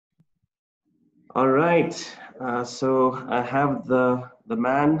All right. So I have the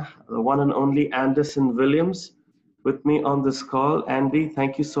man, the one and only Anderson Williams, with me on this call. Andy,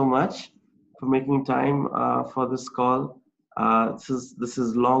 thank you so much for making time for this call. This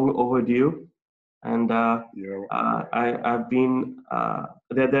is long overdue, and Yeah, I've been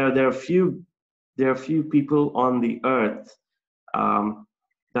there are few people on the earth um,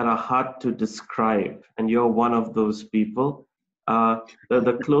 that are hard to describe, and you're one of those people.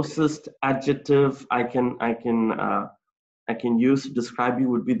 The closest adjective I can use to describe you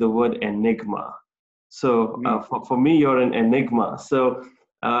would be the word enigma. So mm, for me, you're an enigma. So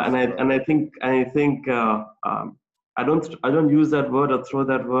and wow, I don't use that word or throw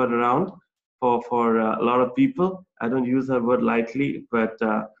that word around for a lot of people. I don't use that word lightly, but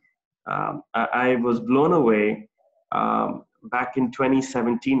I was blown away back in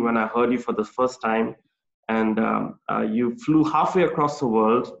 2017 when I heard you for the first time, and you flew halfway across the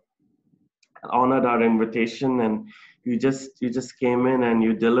world, honored our invitation, and you just came in and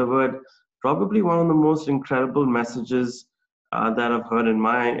you delivered probably one of the most incredible messages that I've heard in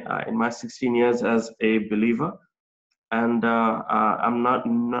my 16 years as a believer, and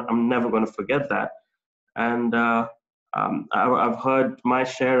I'm never going to forget that. And I've heard my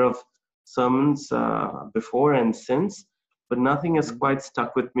share of sermons before and since, but nothing has mm, quite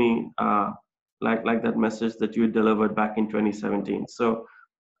stuck with me like that message that you delivered back in 2017. So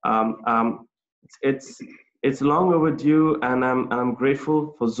um, um, it's it's long overdue, and I'm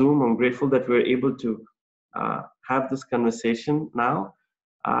grateful for Zoom. I'm grateful that we're able to have this conversation now.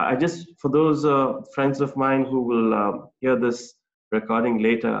 I just, for those friends of mine who will hear this recording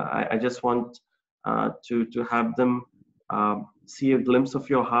later, I just want to have them see a glimpse of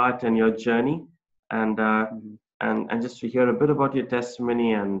your heart and your journey, and uh, mm. and just to hear a bit about your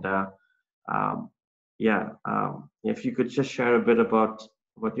testimony. And um, yeah, if you could just share a bit about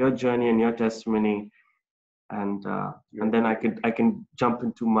your journey and your testimony, and Yeah, then I can jump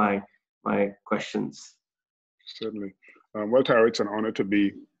into my questions. certainly. Well, Tara, it's an honor to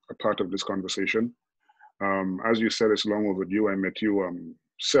be a part of this conversation. As you said, it's long overdue. I met you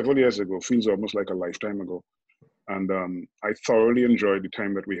several years ago, feels almost like a lifetime ago. And I thoroughly enjoyed the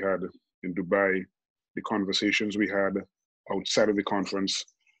time that we had in Dubai, the conversations we had outside of the conference,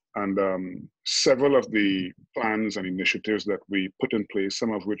 and several of the plans and initiatives that we put in place,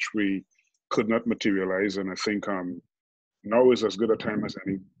 some of which we could not materialize. And I think now is as good a time as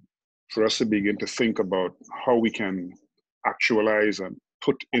any for us to begin to think about how we can actualize and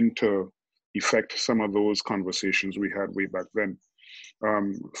put into effect some of those conversations we had way back then.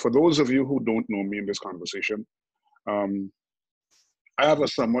 For those of you who don't know me in this conversation, um, I have a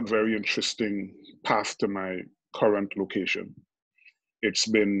somewhat very interesting path to my current location. It's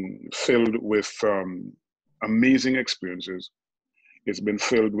been filled with amazing experiences. It's been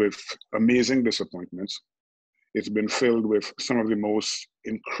filled with amazing disappointments. It's been filled with some of the most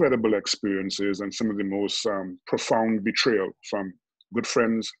incredible experiences and some of the most profound betrayal from good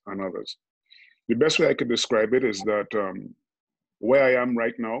friends and others. The best way I could describe it is that where I am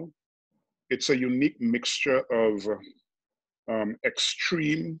right now, it's a unique mixture of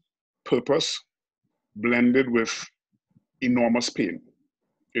extreme purpose blended with enormous pain.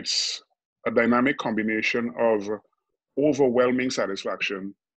 It's a dynamic combination of overwhelming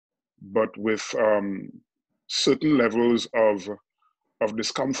satisfaction, but with certain levels of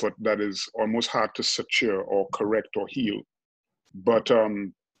discomfort that is almost hard to suture or correct or heal. But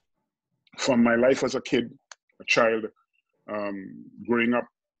from my life as a kid, a child, growing up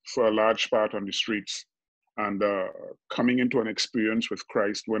for a large part on the streets, and coming into an experience with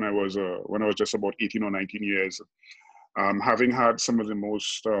Christ when I was just about 18 or 19 years, having had some of the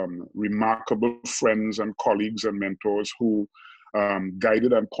most remarkable friends and colleagues and mentors who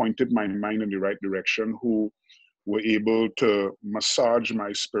guided and pointed my mind in the right direction, who were able to massage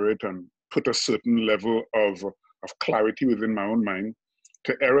my spirit and put a certain level of clarity within my own mind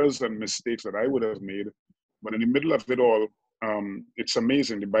to errors and mistakes that I would have made. But in the middle of it all, it's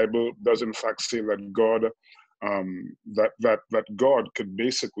amazing. The Bible does in fact say that that God could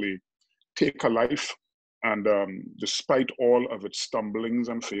basically take a life, and despite all of its stumblings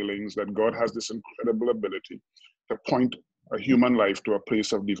and failings, that God has this incredible ability to point a human life to a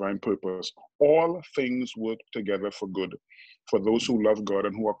place of divine purpose. All things work together for good for those who love God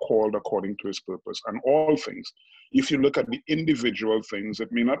and who are called according to his purpose. And all things, if you look at the individual things,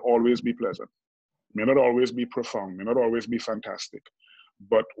 it may not always be pleasant, may not always be profound, may not always be fantastic.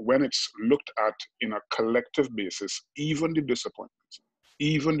 But when it's looked at in a collective basis, even the disappointments,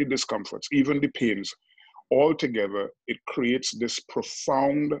 even the discomforts, even the pains, altogether, it creates this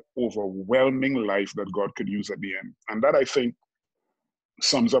profound, overwhelming life that God could use at the end. And that, I think,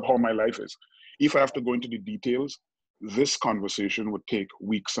 sums up how my life is. if I have to go into the details, this conversation would take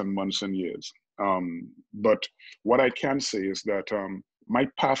weeks and months and years. But what I can say is that my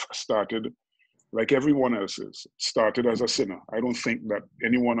path started like everyone else's, started as a sinner. I don't think that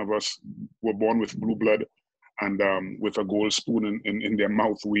any one of us were born with blue blood and with a gold spoon in their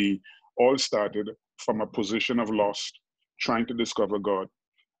mouth. We all started from a position of lost, trying to discover God.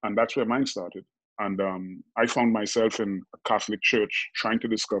 And that's where mine started. And I found myself in a Catholic church trying to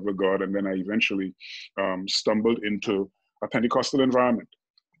discover God. And then I eventually stumbled into a Pentecostal environment.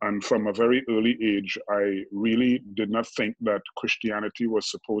 And from a very early age, I really did not think that Christianity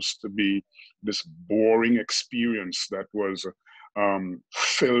was supposed to be this boring experience that was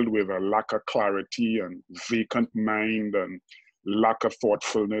filled with a lack of clarity and vacant mind and lack of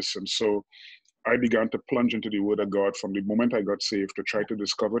thoughtfulness. And so I began to plunge into the Word of God from the moment I got saved to try to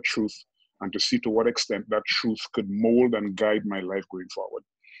discover truth and to see to what extent that truth could mold and guide my life going forward.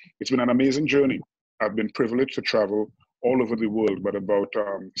 It's been an amazing journey. I've been privileged to travel all over the world, but about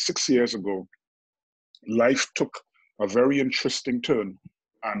 6 years ago, life took a very interesting turn.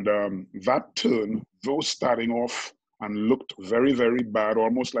 And that turn, though starting off and looked very, very bad,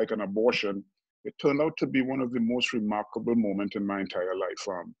 almost like an abortion, it turned out to be one of the most remarkable moments in my entire life.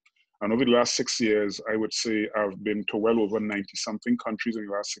 And over the last 6 years, I would say I've been to well over 90-something countries in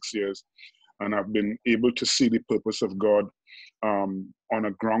the last 6 years. And I've been able to see the purpose of God on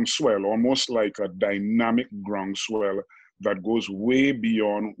a groundswell, almost like a dynamic groundswell that goes way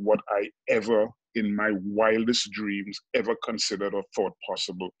beyond what I ever, in my wildest dreams, ever considered or thought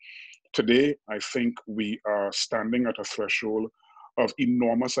possible. Today, I think we are standing at a threshold of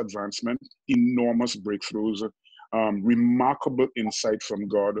enormous advancement, enormous breakthroughs, remarkable insight from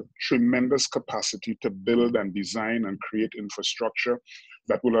God, tremendous capacity to build and design and create infrastructure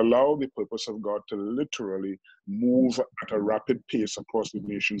that will allow the purpose of God to literally move at a rapid pace across the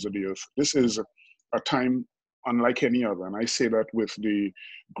nations of the earth. This is a time unlike any other, and I say that with the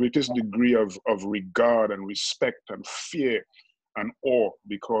greatest degree of regard and respect and fear and awe,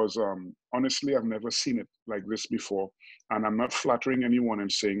 because honestly, I've never seen it like this before. And I'm not flattering anyone in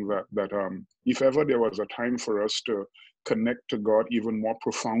saying that if ever there was a time for us to connect to God even more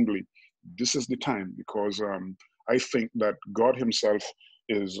profoundly, this is the time, because I think that God himself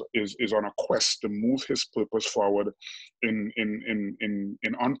is on a quest to move his purpose forward in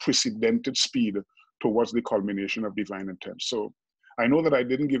unprecedented speed towards the culmination of divine intent. So I know that I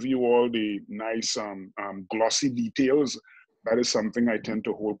didn't give you all the nice glossy details. That is something I tend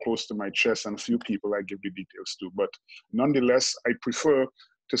to hold close to my chest, and few people I give the details to. But nonetheless, I prefer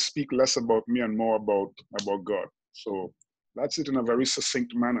to speak less about me and more about God. So that's it in a very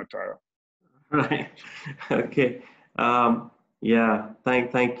succinct manner, Tyra. Right. Okay. Yeah.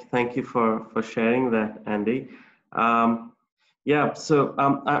 Thank you for sharing that, Andy. Yeah. So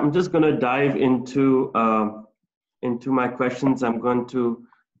I'm just going to dive into my questions. I'm going to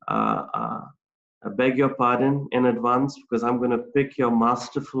I beg your pardon in advance, because I'm going to pick your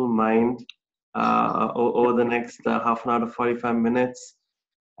masterful mind over the next half an hour to 45 minutes.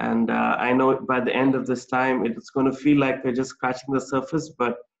 And I know by the end of this time, it's going to feel like we're just scratching the surface.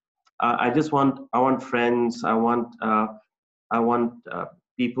 But I want friends. I want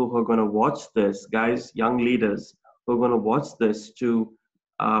people who are going to watch this, guys, young leaders who are going to watch this, to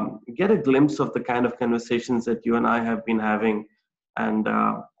get a glimpse of the kind of conversations that you and I have been having, and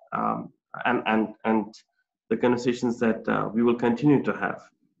the conversations that we will continue to have.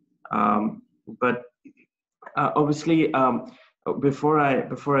 But obviously, before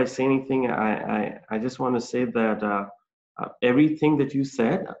I say anything, I just want to say that everything that you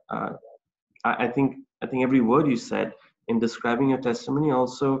said, I think every word you said in describing your testimony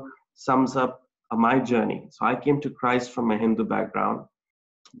also sums up my journey. So I came to Christ from a Hindu background,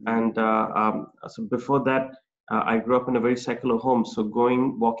 and so before that, I grew up in a very secular home. So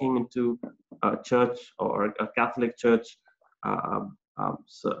walking into a church or a Catholic church,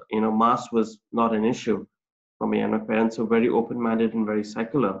 so Mass was not an issue for me, and my parents were very open-minded and very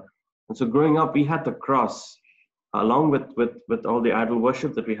secular. And so growing up, we had the cross along with all the idol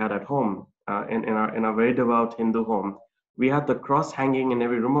worship that we had at home in our very devout Hindu home. We had the cross hanging in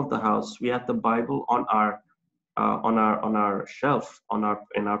every room of the house. We had the Bible on our shelf,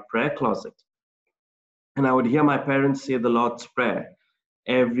 in our prayer closet. And I would hear my parents say the Lord's Prayer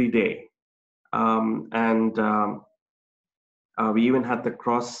every day. We even had the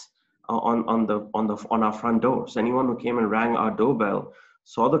cross on our front doors. Anyone who came and rang our doorbell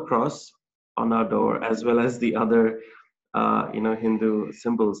saw the cross on our door, as well as the other Hindu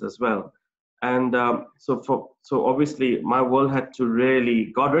symbols as well. And so obviously my world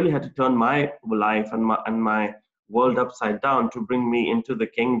God really had to turn my life and my world upside down to bring me into the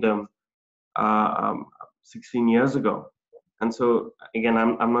kingdom 16 years ago. And so again,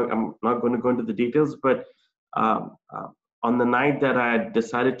 I'm not going to go into the details, but on the night that I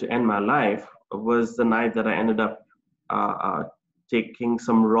decided to end my life was the night that I ended up taking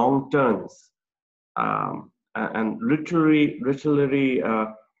some wrong turns, and literally,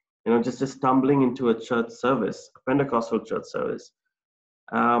 just stumbling into a church service, a Pentecostal church service.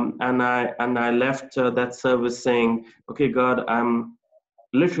 And I left that service saying, okay, God, I'm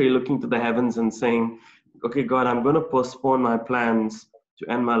literally looking to the heavens and saying, okay, God, I'm going to postpone my plans to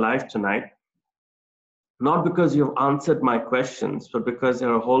end my life tonight. Not because you've answered my questions, but because there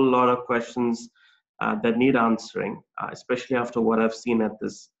are a whole lot of questions that need answering, especially after what I've seen at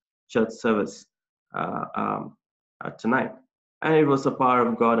this church service tonight. And it was the power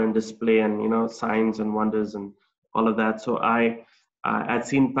of God on display, and signs and wonders and all of that. So I'd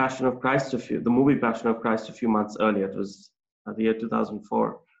seen Passion of Christ the movie Passion of Christ a few months earlier. It was the year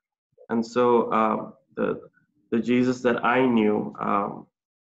 2004, and so the Jesus that I knew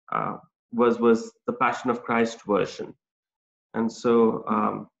was the Passion of Christ version, and so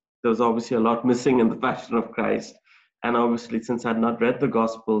there was obviously a lot missing in the Passion of Christ, and obviously since I had not read the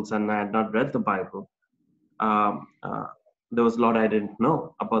Gospels and I had not read the Bible, there was a lot I didn't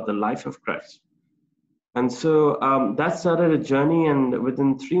know about the life of Christ. And so that started a journey, and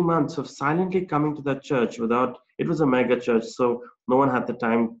within 3 months of silently coming to that church it was a mega church, so no one had the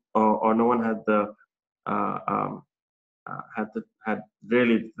time or no one had the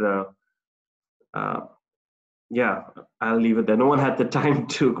I'll leave it there. No one had the time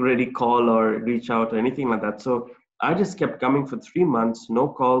to really call or reach out or anything like that. So I just kept coming for 3 months, no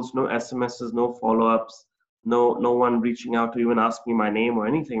calls, no SMSs, no follow-ups, no one reaching out to even ask me my name or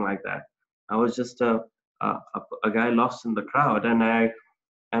anything like that. I was just a guy lost in the crowd, and I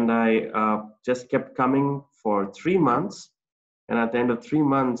just kept coming for 3 months. And at the end of 3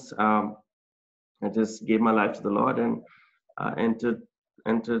 months, I just gave my life to the Lord and entered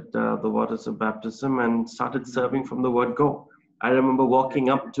the waters of baptism and started serving from the word go. I remember walking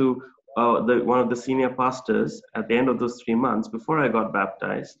up to one of the senior pastors at the end of those 3 months before I got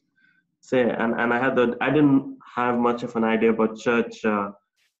baptized. And I didn't have much of an idea about church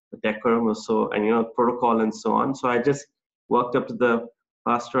decorum or so, and protocol and so on. So I just walked up to the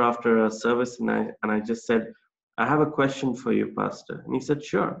pastor after a service, and I just said, I have a question for you, Pastor. And he said,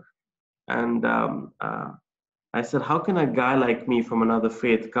 sure. And I said, how can a guy like me from another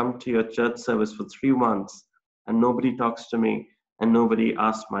faith come to your church service for 3 months and nobody talks to me and nobody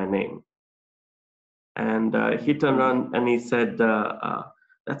asks my name? And he turned around and he said,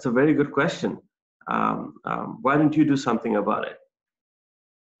 that's a very good question. Why don't you do something about it?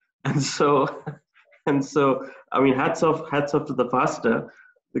 And so, I mean, hats off to the pastor,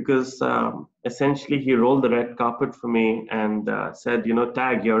 because essentially he rolled the red carpet for me and said,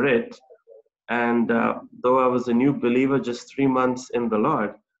 Tag, you're it. And though I was a new believer, just 3 months in the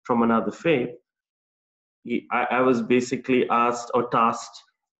Lord from another faith, I was basically asked or tasked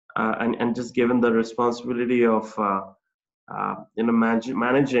and just given the responsibility of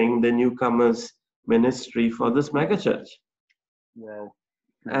managing the newcomers ministry for this megachurch. Wow.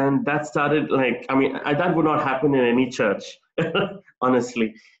 And that started that would not happen in any church,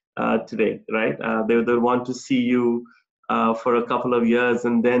 honestly, today, right? They would want to see you for a couple of years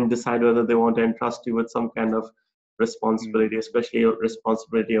and then decide whether they want to entrust you with some kind of responsibility, especially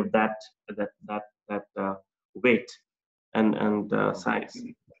responsibility of that weight and size.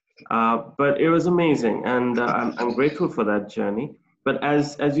 But it was amazing, and I'm grateful for that journey. But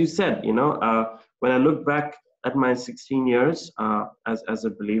as you said, when I look back at my 16 years as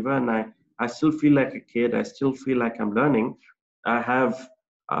a believer, and I still feel like a kid, I still feel like I'm learning. I have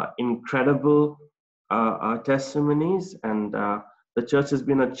incredible testimonies, and the church has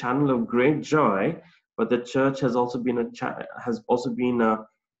been a channel of great joy, but the church has also been a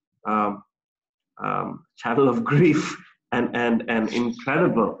channel of grief and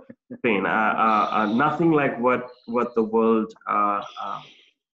incredible pain. Nothing like what the world,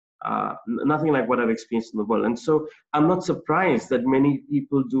 nothing like what I've experienced in the world. And so I'm not surprised that many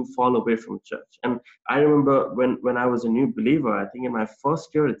people do fall away from church. And I remember when I was a new believer, I think in my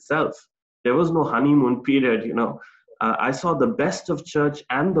first year itself, there was no honeymoon period, I saw the best of church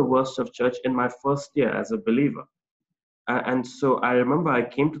and the worst of church in my first year as a believer. And so I remember I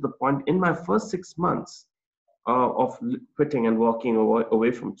came to the point in my first 6 months of quitting and walking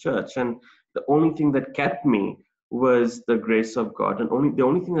away from church. And the only thing that kept me was the grace of God. And the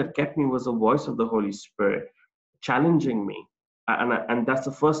only thing that kept me was the voice of the Holy Spirit challenging me. And that's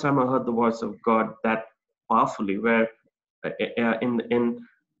the first time I heard the voice of God that powerfully, where in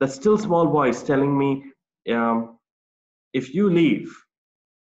the still small voice telling me, if you leave,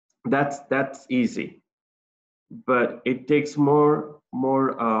 that's easy, but it takes more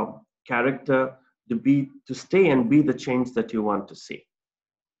character to stay and be the change that you want to see.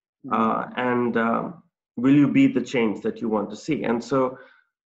 And will you be the change that you want to see? And so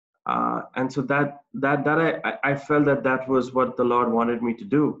I felt that was what the Lord wanted me to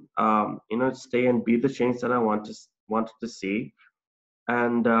do. Stay and be the change that I wanted to see.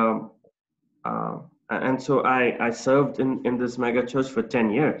 And so I served in this mega church for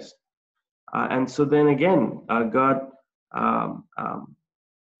 10 years. And so then again, God,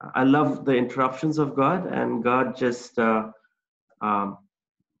 I love the interruptions of God, and God just,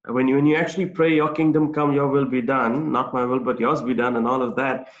 when you actually pray, your kingdom come, your will be done, not my will, but yours be done, and all of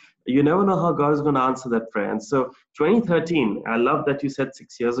that, you never know how God is going to answer that prayer. And so 2013, I love that you said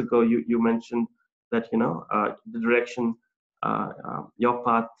 6 years ago, you mentioned that, the direction, your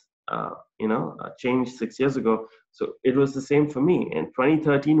path, changed 6 years ago. So it was the same for me. And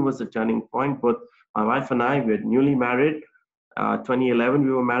 2013 was the turning point. Both my wife and I, we were newly married. 2011,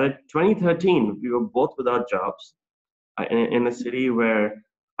 we were married. 2013, we were both without jobs in a city where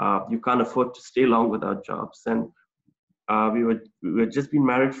you can't afford to stay long without jobs. And we were just been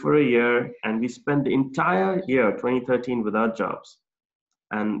married for a year, and we spent the entire year 2013 without jobs,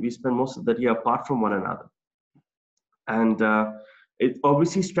 and we spent most of that year apart from one another. And it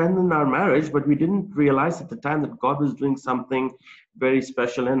obviously strengthened our marriage, but we didn't realize at the time that God was doing something very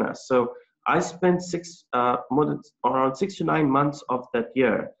special in us. So I spent around 6 to 9 months of that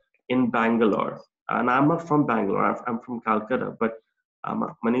year in Bangalore. And I'm not from Bangalore, I'm from Calcutta, but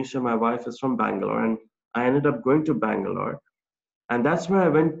Manisha, my wife, is from Bangalore, and I ended up going to Bangalore. And that's where I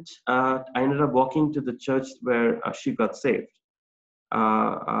went. I ended up walking to the church where she got saved.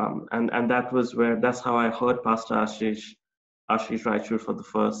 And that's how I heard Pastor Ashish Raichur for the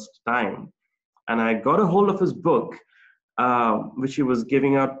first time. And I got a hold of his book, which he was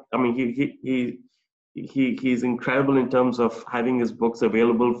giving out. I mean, he's incredible in terms of having his books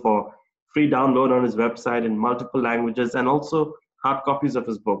available for free download on his website in multiple languages, and also hard copies of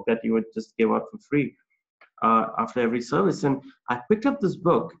his book that he would just give out for free after every service. And I picked up this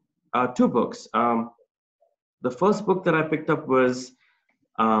book, 2 books. The first book that I picked up was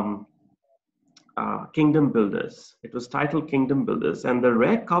Kingdom Builders. It was titled Kingdom Builders, and the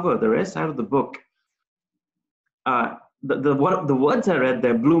rare side of the book, the words I read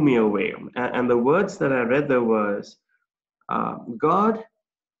there blew me away. And the words that I read there was, God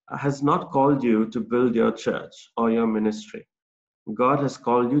has not called you to build your church or your ministry. God has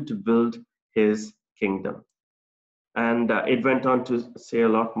called you to build his kingdom. And it went on to say a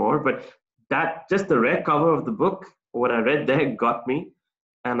lot more, but that just the rare cover of the book, what I read there got me.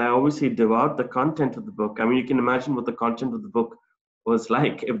 And I obviously devoured the content of the book. I mean, you can imagine what the content of the book was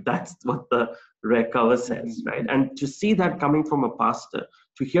like if that's what the rare cover says, right? And to see that coming from a pastor,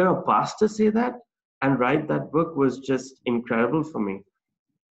 to hear a pastor say that and write that book was just incredible for me.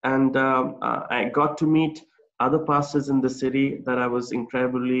 And I got to meet other pastors in the city that I was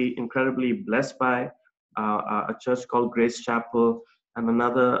incredibly blessed by. A church called Grace Chapel, and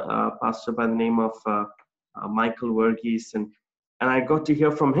another pastor by the name of Michael Verghese, and I got to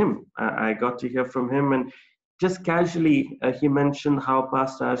hear from him. And just casually he mentioned how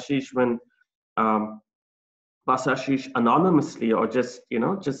Pastor Ashish, when Pastor Ashish anonymously or just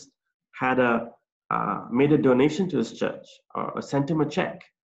had made a donation to his church or sent him a check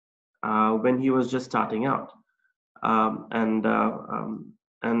when he was just starting out. And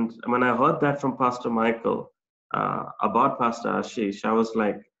when I heard that from Pastor Michael about Pastor Ashish, I was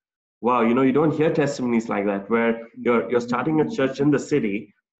like, wow, you don't hear testimonies like that, where you're starting a church in the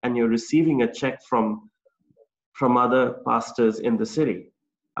city and you're receiving a check from other pastors in the city,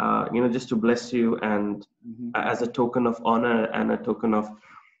 just to bless you and as a token of honor and a token of.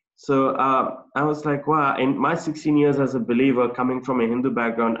 So I was like, wow, in my 16 years as a believer coming from a Hindu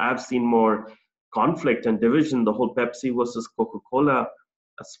background, I've seen more conflict and division, the whole Pepsi versus Coca-Cola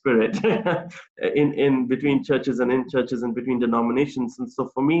spirit in between churches and in churches and between denominations. And so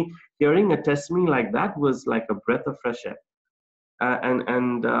for me, hearing a testimony like that was like a breath of fresh air.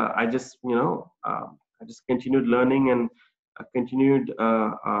 And I just, I just continued learning and continued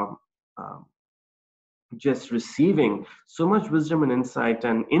just receiving so much wisdom and insight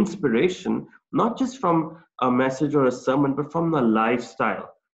and inspiration, not just from a message or a sermon, but from the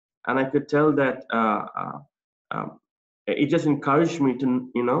lifestyle. And I could tell that it just encouraged me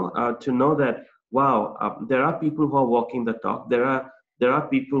to know that, wow, there are people who are walking the talk. There are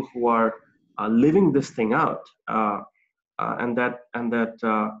people who are living this thing out, and that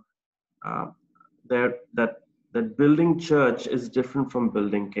building church is different from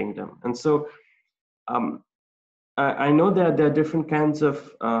building kingdom. And so I know that there are different kinds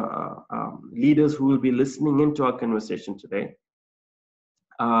of leaders who will be listening into our conversation today.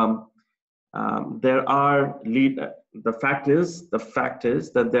 There are the fact is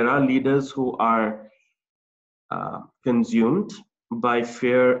that there are leaders who are consumed by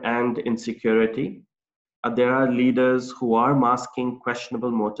fear and insecurity. There are leaders who are masking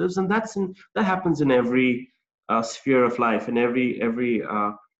questionable motives, and that happens in every sphere of life, in every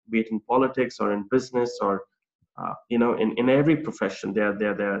be it in politics or in business or in every profession. There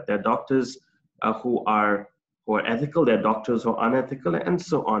are doctors who are ethical, there are doctors who are unethical, and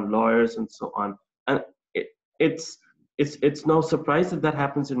so on, lawyers and so on. And it's no surprise that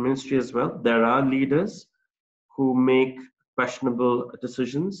happens in ministry as well. There are leaders who make questionable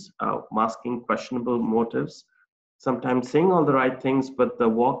decisions, masking questionable motives, sometimes saying all the right things, but the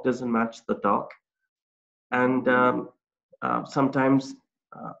walk doesn't match the talk. And sometimes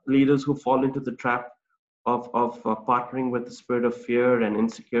leaders who fall into the trap of partnering with the spirit of fear and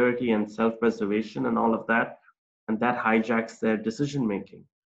insecurity and self-preservation and all of that, and that hijacks their decision making.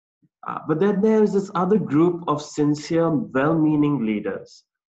 But then there's this other group of sincere, well-meaning leaders,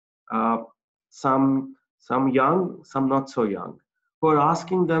 some young, some not so young, who are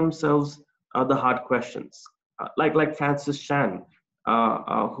asking themselves the hard questions, like Francis Chan,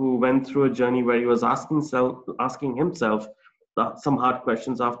 who went through a journey where he was asking himself some hard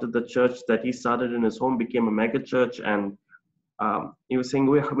questions after the church that he started in his home became a mega church, and he was saying,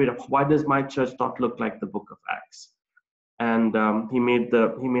 wait, why does my church not look like the Book of Acts? And he made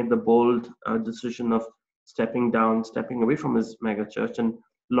the bold decision of stepping away from his mega church and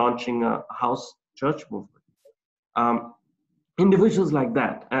launching a house church movement. Individuals like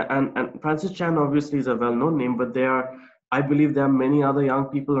that, and Francis Chan obviously is a well-known name, but I believe there are many other young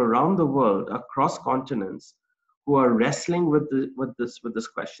people around the world, across continents, who are wrestling with this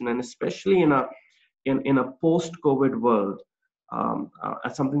question, and especially in a post-COVID world.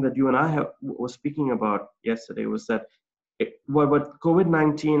 Something that you and I were speaking about yesterday was that what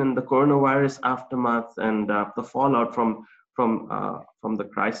COVID-19 and the coronavirus aftermath and the fallout from the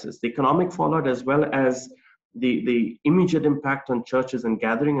crisis, the economic fallout, as well as the immediate impact on churches and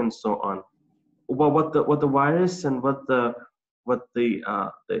gathering and so on. What the virus and what the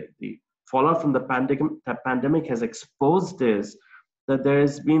fallout from the pandemic has exposed is that there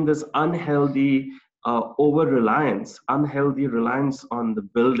has been this unhealthy over-reliance, unhealthy reliance on the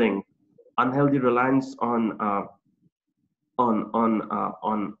building, unhealthy reliance on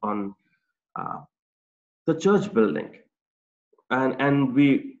the church building, and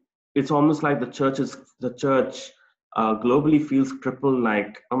it's almost like the church globally feels crippled,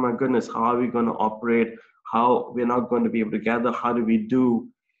 like, oh my goodness, how are we going to operate? How we're not going to be able to gather? How do we do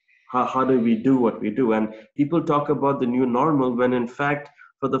what we do? And people talk about the new normal, when in fact,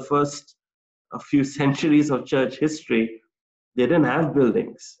 for the first few centuries of church history, they didn't have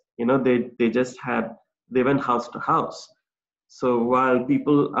buildings. They went house to house. So while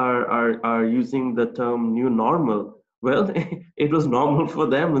people are using the term new normal, well, it was normal for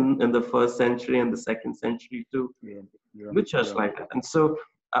them in the first century and the second century too, with church like that. And so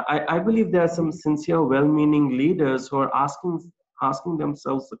I believe there are some sincere, well-meaning leaders who are asking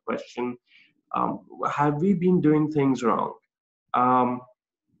themselves the question, have we been doing things wrong?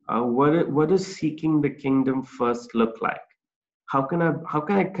 What does seeking the kingdom first look like? How can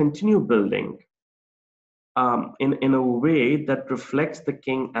I continue building in a way that reflects the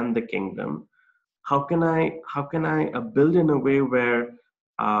King and the kingdom? How can I build in a way where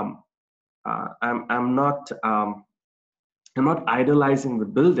I'm not idolizing the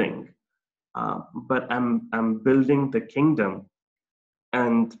building, but I'm building the kingdom,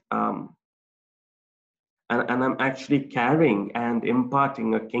 and I'm actually carrying and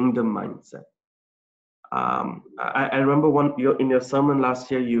imparting a kingdom mindset. I remember in your sermon last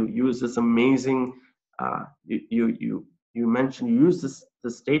year, you used this amazing. You used this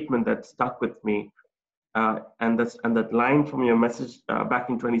statement that stuck with me, and that line from your message back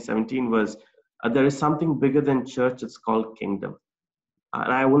in 2017 was, there is something bigger than church, it's called kingdom.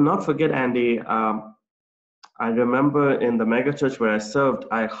 And I will not forget, Andy, I remember in the mega church where I served,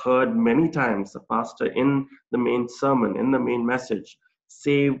 I heard many times the pastor in the main sermon, in the main message,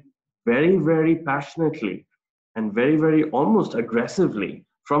 say very, very passionately and very, very almost aggressively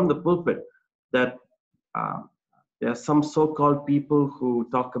from the pulpit that there are some so-called people who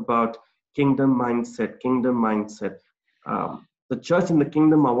talk about kingdom mindset. The church and the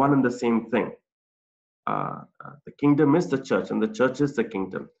kingdom are one and the same thing. The kingdom is the church, and the church is the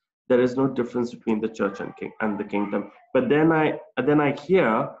kingdom. There is no difference between the church and the kingdom. But then I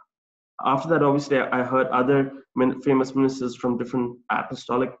hear, after that, obviously, I heard other famous ministers from different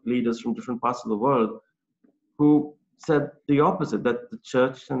apostolic leaders from different parts of the world who said the opposite, that the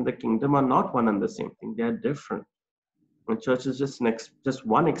church and the kingdom are not one and the same thing. They are different. The church is just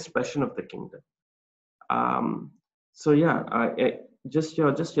one expression of the kingdom. So yeah, just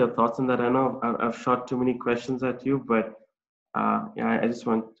your thoughts on that. I know I've shot too many questions at you, but yeah, I just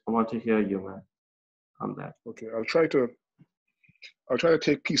want to hear you, man, on that. Okay, I'll try to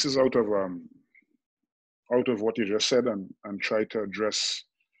take pieces out of what you just said and try to address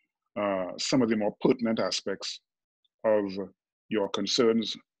some of the more pertinent aspects of your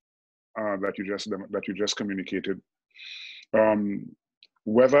concerns that you just communicated.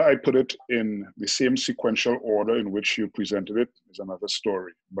 Whether I put it in the same sequential order in which you presented it is another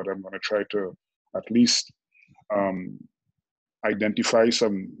story, but I'm going to try to at least identify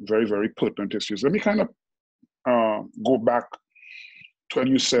some very, very pertinent issues. Let me kind of go back to when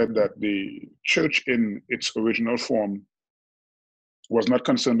you said that the church in its original form was not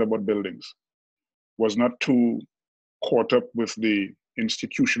concerned about buildings, was not too caught up with the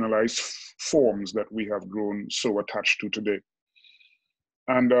institutionalized forms that we have grown so attached to today.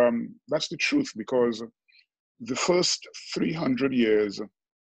 And that's the truth, because the first 300 years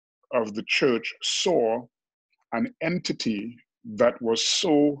of the church saw an entity that was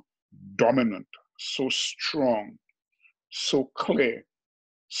so dominant, so strong, so clear,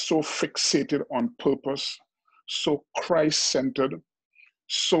 so fixated on purpose, so Christ-centered,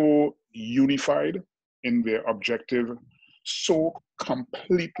 so unified in their objective, so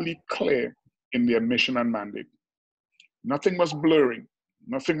completely clear in their mission and mandate. Nothing was blurring,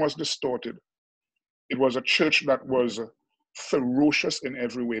 nothing was distorted. It was a church that was ferocious in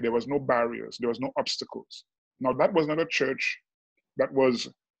every way. There was no barriers, there was no obstacles. Now, that was not a church that was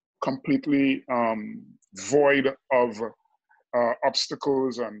completely void of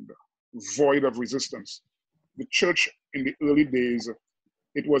obstacles and void of resistance. The church in the early days,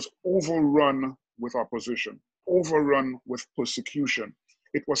 it was overrun with opposition, overrun with persecution.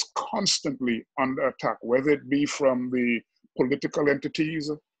 It was constantly under attack, whether it be from the political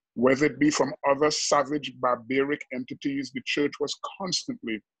entities, whether it be from other savage, barbaric entities. The church was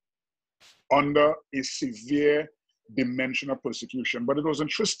constantly under a severe dimension of persecution. But it was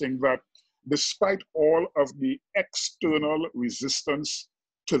interesting that despite all of the external resistance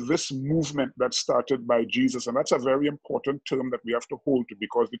to this movement that started by Jesus, and that's a very important term that we have to hold to,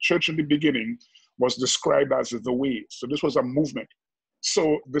 because the church in the beginning was described as the way. So this was a movement.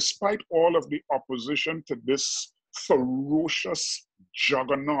 So despite all of the opposition to this ferocious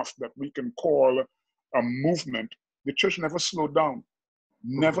juggernaut that we can call a movement, the church never slowed down,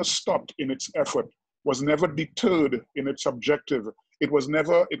 never stopped in its effort, was never deterred in its objective. It was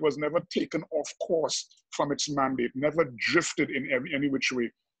never taken off course from its mandate, never drifted in any which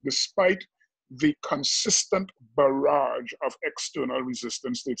way, despite the consistent barrage of external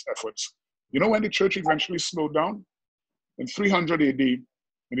resistance to its efforts. You know when the church eventually slowed down? In 300 AD, in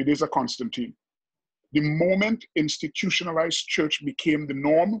the days of Constantine. The moment institutionalized church became the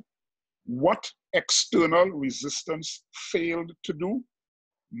norm, what external resistance failed to do,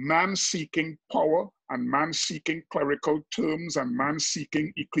 man seeking power and man seeking clerical terms and man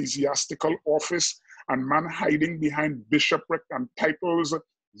seeking ecclesiastical office and man hiding behind bishopric and titles,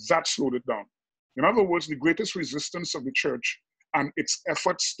 that slowed it down. In other words, the greatest resistance of the church and its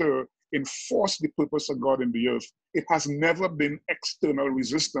efforts to enforce the purpose of God in the earth, it has never been external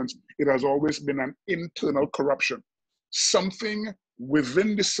resistance. It has always been an internal corruption. Something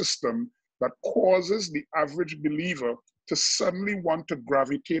within the system that causes the average believer to suddenly want to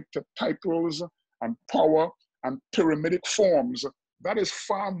gravitate to titles and power and pyramidic forms. That is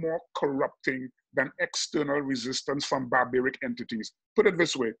far more corrupting than external resistance from barbaric entities. Put it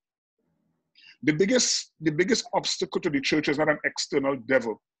this way, the biggest obstacle to the church is not an external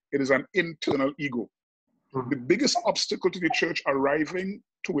devil, it is an internal ego. The biggest obstacle to the church arriving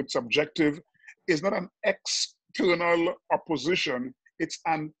to its objective is not an external opposition, it's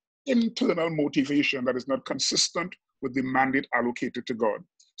an internal motivation that is not consistent with the mandate allocated to God.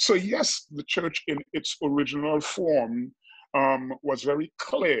 So yes, the church in its original form was very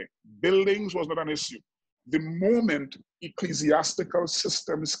clear. Buildings was not an issue. The moment ecclesiastical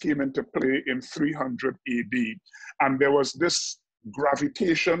systems came into play in 300 AD, and there was this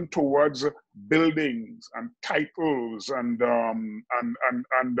gravitation towards buildings and titles and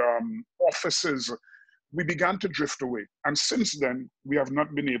offices, we began to drift away. And since then, we have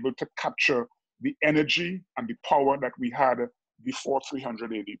not been able to capture the energy and the power that we had before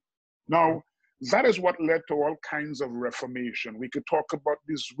 300 AD. Now, that is what led to all kinds of reformation. We could talk about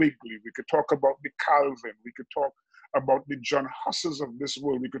the Zwingli, we could talk about the Calvin, we could talk about the John Husses of this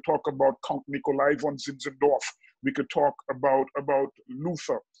world, we could talk about Count Nikolai von Zinzendorf, we could talk about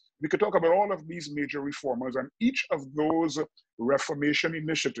Luther, We could talk about all of these major reformers, and each of those Reformation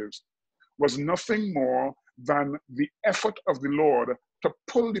initiatives was nothing more than the effort of the Lord to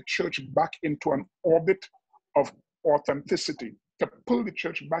pull the church back into an orbit of authenticity, to pull the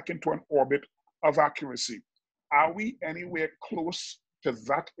church back into an orbit of accuracy. Are we anywhere close to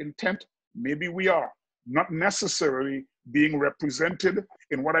that intent? Maybe we are, not necessarily being represented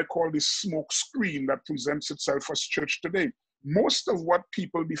in what I call the smoke screen that presents itself as church today. Most of what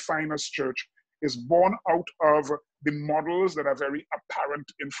people define as church is born out of the models that are very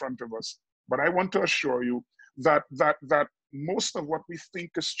apparent in front of us. But I want to assure you that most of what we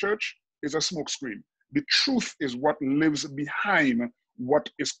think is church is a smokescreen. The truth is what lives behind what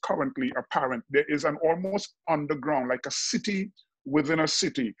is currently apparent. There is an almost underground, like a city within a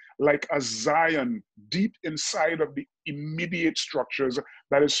city, like a Zion deep inside of the immediate structures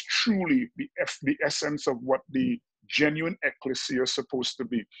that is truly the essence of what the genuine ecclesia is supposed to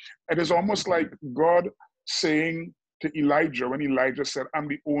be. It is almost like God saying to Elijah when Elijah said, I'm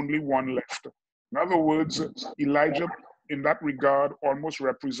the only one left. In other words, Elijah in that regard almost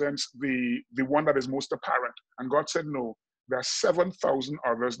represents the one that is most apparent. And God said, no, there are 7,000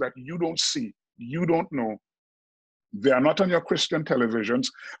 others that you don't see, you don't know. They are not on your Christian televisions.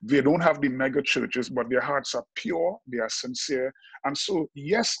 They don't have the mega churches, but their hearts are pure, they are sincere. And so,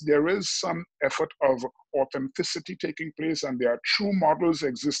 yes, there is some effort of authenticity taking place, and there are true models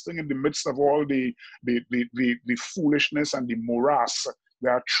existing in the midst of all the foolishness and the morass.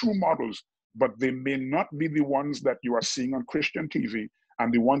 There are true models, but they may not be the ones that you are seeing on Christian TV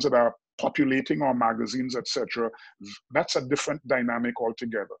and the ones that are populating our magazines, etc. That's a different dynamic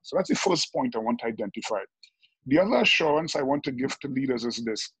altogether. So that's the first point I want to identify. The other assurance I want to give to leaders is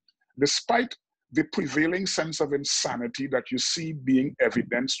this: despite the prevailing sense of insanity that you see being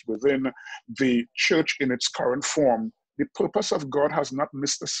evidenced within the church in its current form, the purpose of God has not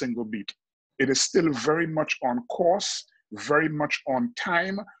missed a single beat. It is still very much on course, very much on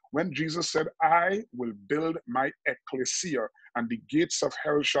time. When Jesus said, I will build my ecclesia and the gates of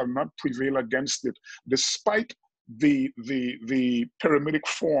hell shall not prevail against it, despite the pyramidic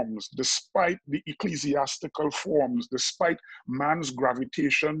forms, despite the ecclesiastical forms, despite man's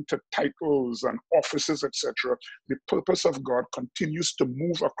gravitation to titles and offices, etc., the purpose of God continues to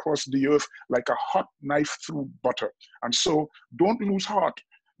move across the earth like a hot knife through butter. And so don't lose heart.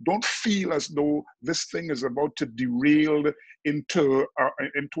 Don't feel as though this thing is about to derail into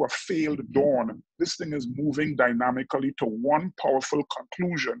a failed dawn. This thing is moving dynamically to one powerful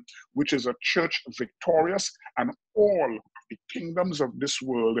conclusion, which is a church victorious and all the kingdoms of this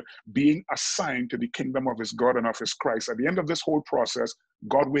world being assigned to the kingdom of his God and of his Christ. At the end of this whole process,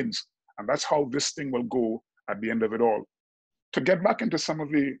 God wins. And that's how this thing will go at the end of it all. To get back into some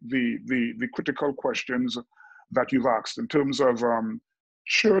of the critical questions that you've asked in terms of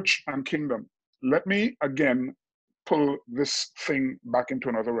church and kingdom, let me again pull this thing back into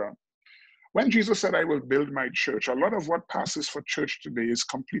another realm. When Jesus said, I will build my church, a lot of what passes for church today is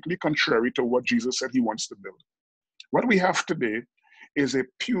completely contrary to what Jesus said he wants to build. What we have today is a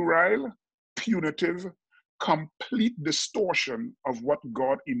puerile, punitive, complete distortion of what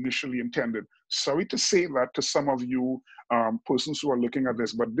God initially intended. Sorry to say that to some of you persons who are looking at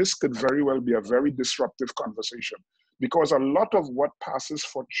this, but this could very well be a very disruptive conversation, because a lot of what passes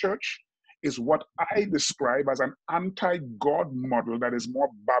for church is what I describe as an anti-God model that is more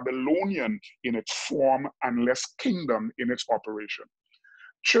Babylonian in its form and less kingdom in its operation.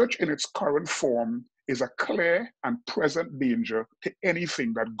 Church in its current form is a clear and present danger to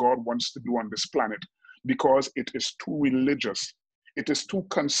anything that God wants to do on this planet, because it is too religious. It is too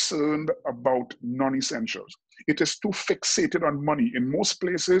concerned about non-essentials. It is too fixated on money. In most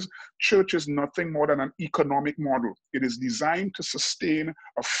places, church is nothing more than an economic model. It is designed to sustain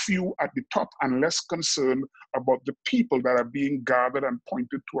a few at the top and less concerned about the people that are being gathered and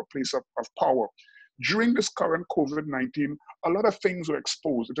pointed to a place of power. During this current COVID-19, a lot of things were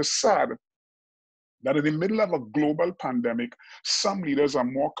exposed. It is sad that in the middle of a global pandemic, some leaders are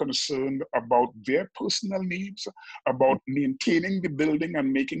more concerned about their personal needs, about maintaining the building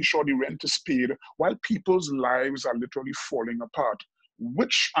and making sure the rent is paid, while people's lives are literally falling apart.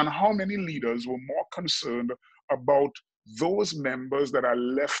 Which and how many leaders were more concerned about those members that are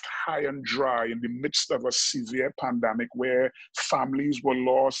left high and dry in the midst of a severe pandemic where families were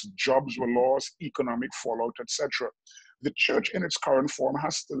lost, jobs were lost, economic fallout, etc.? The church in its current form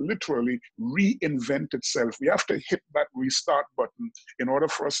has to literally reinvent itself. We have to hit that restart button in order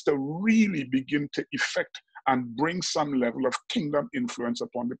for us to really begin to effect and bring some level of kingdom influence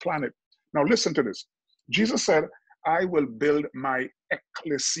upon the planet. Now listen to this. Jesus said, I will build my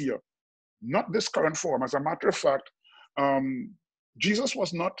ecclesia, not this current form. As a matter of fact, Jesus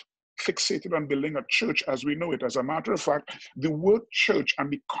was not fixated on building a church as we know it. As a matter of fact, the word church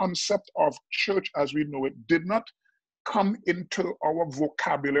and the concept of church as we know it did not come into our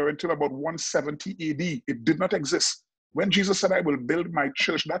vocabulary until about 170 AD. It did not exist. When Jesus said, I will build my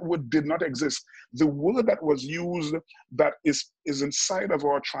church, that word did not exist. The word that was used that is inside of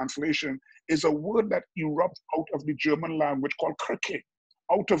our translation is a word that erupts out of the German language called Kirche,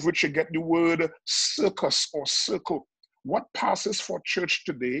 out of which you get the word circus or circle. What passes for church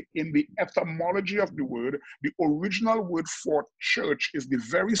today in the etymology of the word, the original word for church is the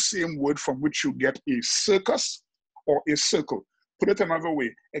very same word from which you get a circus or a circle. Put it another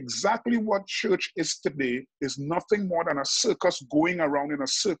way, exactly what church is today is nothing more than a circus going around in a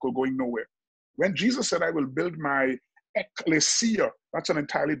circle, going nowhere. When Jesus said, I will build my ecclesia, that's an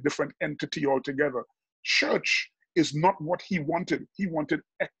entirely different entity altogether. Church is not what he wanted. He wanted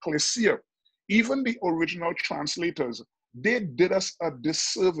ecclesia. Even the original translators, they did us a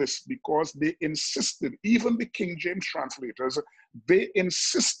disservice because they insisted, even the King James translators, they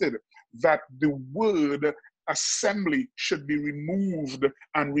insisted that the word assembly should be removed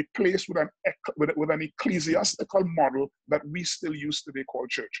and replaced with an ecclesiastical model that we still use today called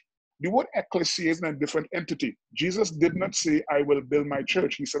church. The word ecclesia is a different entity. Jesus did not say, I will build my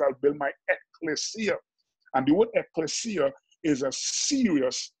church. He said, I'll build my ecclesia. And the word ecclesia is a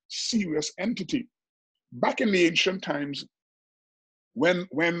serious, serious entity. Back in the ancient times, when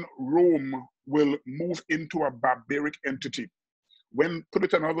Rome will move into a barbaric entity, when, put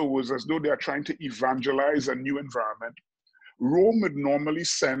it in other words, as though they are trying to evangelize a new environment, Rome would normally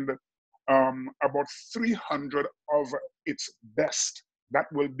send about 300 of its best. That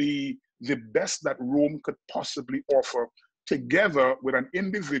will be the best that Rome could possibly offer, together with an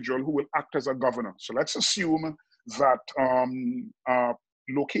individual who will act as a governor. So let's assume that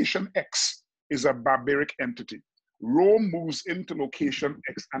location X is a barbaric entity. Rome moves into location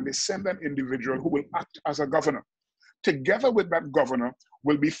X and they send an individual who will act as a governor. Together with that governor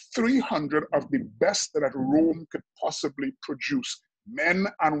will be 300 of the best that Rome could possibly produce. Men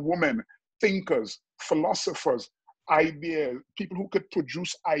and women, thinkers, philosophers, ideas, people who could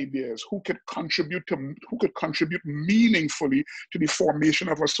produce ideas, who could contribute meaningfully to the formation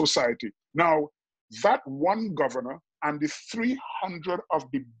of a society. Now, that one governor and the 300 of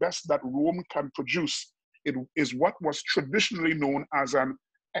the best that Rome can produce, it is what was traditionally known as an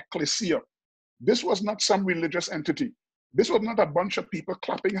ecclesia. This was not some religious entity. This was not a bunch of people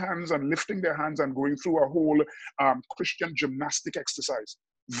clapping hands and lifting their hands and going through a whole Christian gymnastic exercise.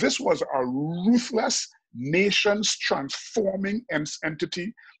 This was a ruthless, nations transforming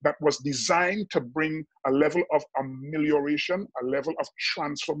entity that was designed to bring a level of amelioration, a level of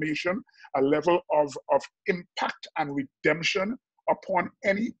transformation, a level of impact and redemption upon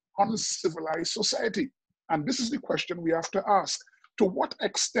any uncivilized society. And this is the question we have to ask. To what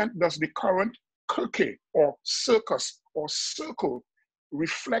extent does the current Kirche or circus or circle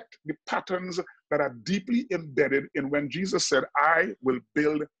reflect the patterns that are deeply embedded in when Jesus said, I will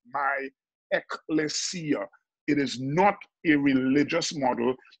build my ecclesia? It is not a religious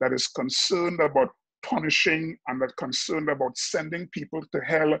model that is concerned about punishing and that concerned about sending people to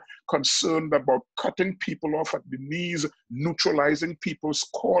hell, concerned about cutting people off at the knees, neutralizing people's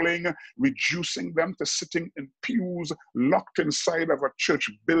calling, reducing them to sitting in pews, locked inside of a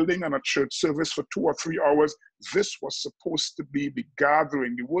church building and a church service for 2 or 3 hours. This was supposed to be the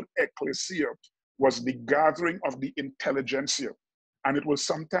gathering. The word ecclesia was the gathering of the intelligentsia. And it will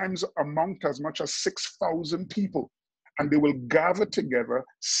sometimes amount to as much as 6,000 people. And they will gather together,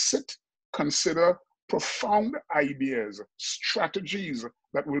 sit, consider profound ideas, strategies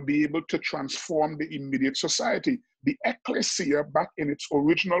that will be able to transform the immediate society. The ecclesia, back in its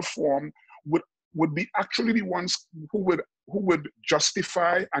original form, would be actually the ones who would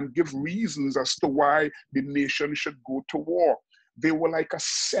justify and give reasons as to why the nation should go to war. They were like a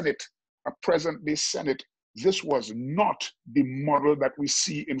senate, a present-day senate. This was not the model that we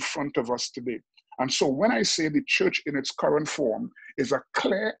see in front of us today. And so when I say the church in its current form is a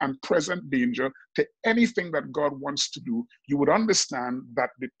clear and present danger to anything that God wants to do, you would understand that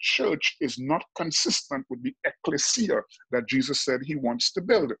the church is not consistent with the ecclesia that Jesus said he wants to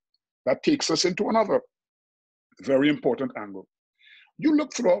build. That takes us into another very important angle. You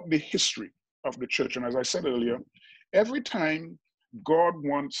look throughout the history of the church, and as I said earlier, every time God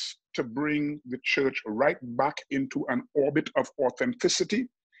wants to bring the church right back into an orbit of authenticity,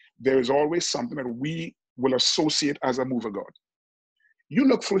 there is always something that we will associate as a move of God. You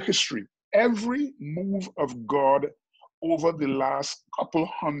look through history, every move of God over the last couple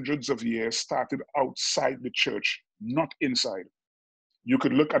hundreds of years started outside the church, not inside. You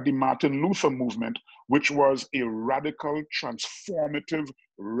could look at the Martin Luther movement, which was a radical, transformative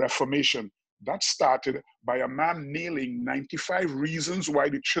reformation. That started by a man nailing 95 reasons why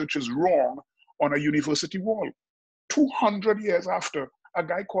the church is wrong on a university wall. 200 years after, a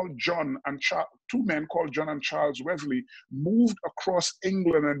guy called John and two men called John and Charles Wesley moved across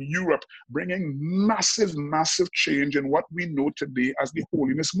England and Europe, bringing massive, massive change in what we know today as the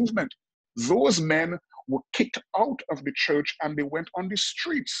holiness movement. Those men were kicked out of the church and they went on the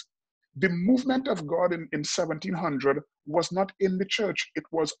streets. The movement of God in 1700 was not in the church, it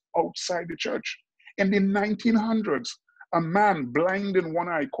was outside the church. In the 1900s, a man blind in one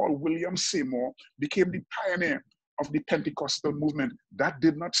eye called William Seymour became the pioneer of the Pentecostal movement. That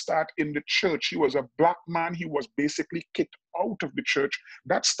did not start in the church. He was a black man. He was basically kicked out of the church.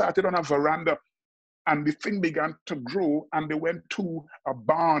 That started on a veranda, and the thing began to grow, and they went to a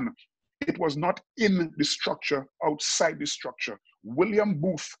barn. It was not in the structure, outside the structure. William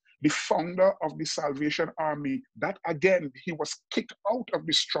Booth, the founder of the Salvation Army, that again, he was kicked out of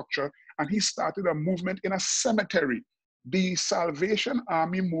the structure, and he started a movement in a cemetery. The Salvation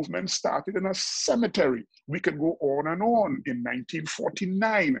Army movement started in a cemetery. We could go on and on. In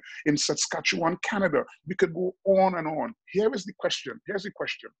 1949, in Saskatchewan, Canada, we could go on and on. Here is the question. Here's the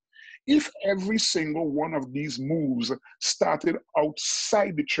question. If every single one of these moves started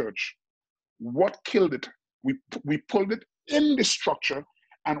outside the church, what killed it? We pulled it in the structure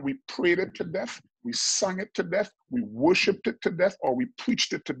and we prayed it to death, we sang it to death, we worshiped it to death, or we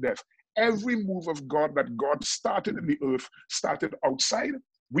preached it to death. Every move of God that God started in the earth started outside.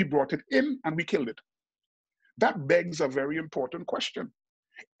 We brought it in and we killed it. That begs a very important question.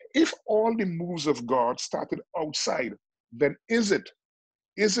 If all the moves of God started outside, then is it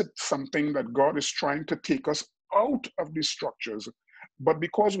something that God is trying to take us out of these structures? But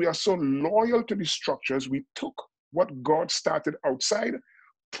because we are so loyal to these structures, we took what God started outside,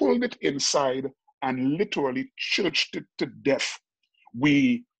 pulled it inside, and literally churched it to death.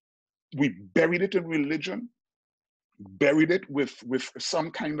 We buried it in religion, buried it with some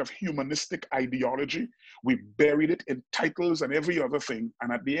kind of humanistic ideology. We buried it in titles and every other thing.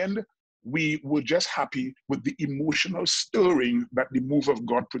 And at the end, we were just happy with the emotional stirring that the move of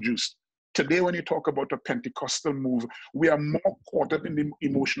God produced. Today, when you talk about a Pentecostal move, we are more caught up in the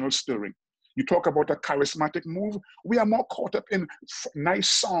emotional stirring. You talk about a charismatic move, we are more caught up in nice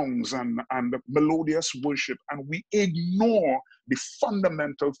songs and melodious worship, and we ignore the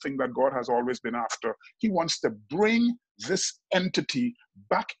fundamental thing that God has always been after. He wants to bring this entity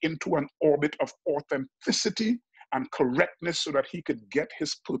back into an orbit of authenticity and correctness so that he could get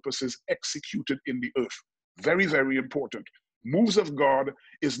his purposes executed in the earth. Very, very important. Moves of God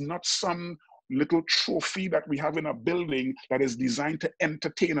is not some little trophy that we have in a building that is designed to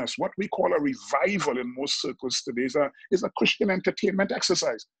entertain us. What we call a revival in most circles today is a Christian entertainment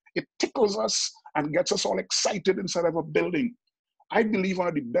exercise. It tickles us and gets us all excited inside of a building. I believe one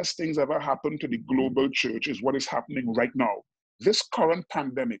of the best things ever happened to the global church is what is happening right now. This current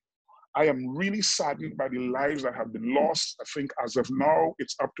pandemic, I am really saddened by the lives that have been lost. I think as of now,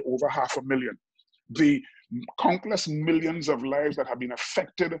 it's up to over 500,000. The countless millions of lives that have been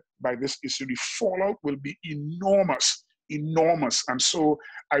affected by this issue, the fallout will be enormous, enormous. And so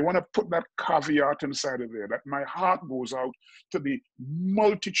I want to put that caveat inside of there, that my heart goes out to the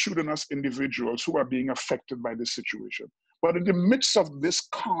multitudinous individuals who are being affected by this situation. But in the midst of this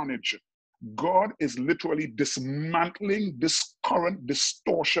carnage, God is literally dismantling this current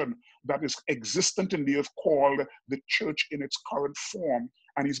distortion that is existent in the earth called the church in its current form.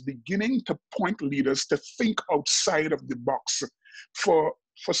 And he's beginning to point leaders to think outside of the box. For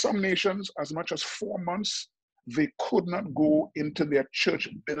some nations, as much as 4 months, they could not go into their church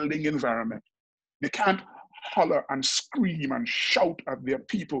building environment. They can't holler and scream and shout at their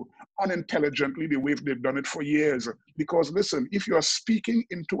people unintelligently the way they've done it for years. Because listen, if you're speaking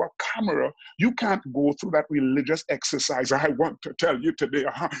into a camera, you can't go through that religious exercise. I want to tell you today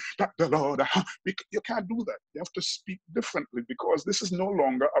that the Lord, you can't do that. You have to speak differently because this is no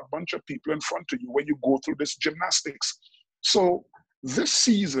longer a bunch of people in front of you where you go through this gymnastics. So this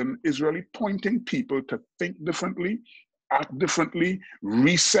season is really pointing people to think differently, act differently,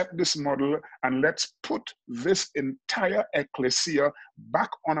 reset this model, and let's put this entire ecclesia back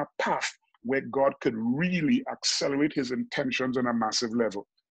on a path where God could really accelerate his intentions on a massive level.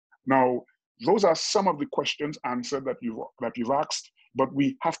 Now, those are some of the questions answered that you've asked, but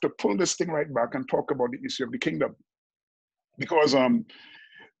we have to pull this thing right back and talk about the issue of the kingdom. Because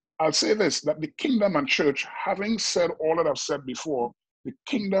I'll say this, that the kingdom and church, having said all that I've said before, the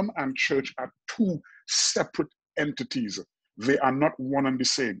kingdom and church are two separate entities. They are not one and the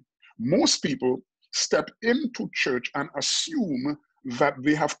same. Most people step into church and assume that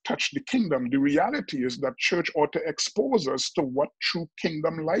they have touched the kingdom. The reality is that church ought to expose us to what true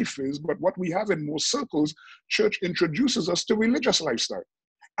kingdom life is. But what we have in most circles, church introduces us to religious lifestyle.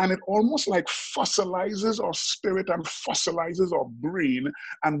 And it almost like fossilizes our spirit and fossilizes our brain,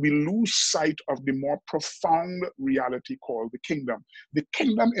 and we lose sight of the more profound reality called the kingdom. The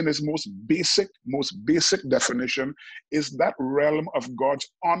kingdom, in its most basic definition, is that realm of God's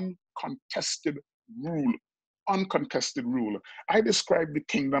uncontested rule. Uncontested rule. I describe the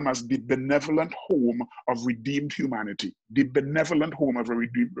kingdom as the benevolent home of redeemed humanity. The benevolent home of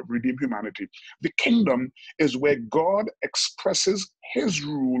redeemed humanity. The kingdom is where God expresses his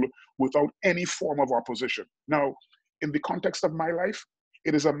rule without any form of opposition. Now, in the context of my life,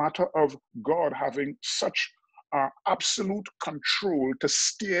 it is a matter of God having such absolute control to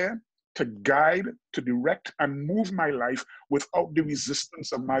steer, to guide, to direct, and move my life without the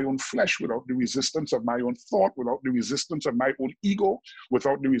resistance of my own flesh, without the resistance of my own thought, without the resistance of my own ego,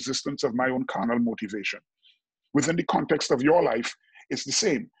 without the resistance of my own carnal motivation. Within the context of your life, it's the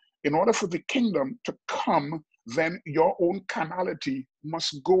same. In order for the kingdom to come, then your own carnality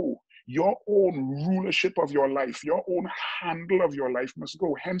must go. Your own rulership of your life, your own handle of your life must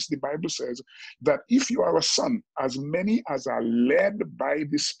go. Hence, the Bible says that if you are a son, as many as are led by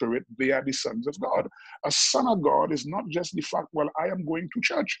the Spirit, they are the sons of God. A son of God is not just the fact, well, I am going to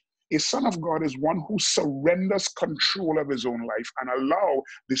church. A son of God is one who surrenders control of his own life and allow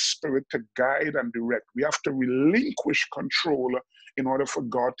the Spirit to guide and direct. We have to relinquish control in order for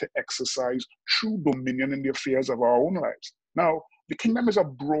God to exercise true dominion in the affairs of our own lives. Now, the kingdom is a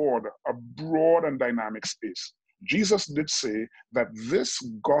broad and dynamic space. Jesus did say that this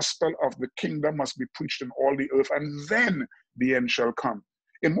gospel of the kingdom must be preached in all the earth, and then the end shall come.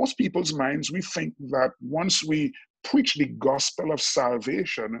 In most people's minds, we think that once we preach the gospel of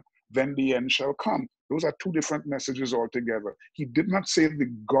salvation, then the end shall come. Those are two different messages altogether. He did not say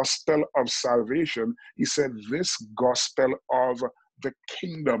the gospel of salvation. He said this gospel of the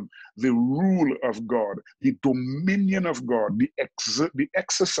kingdom, the rule of God, the dominion of God, the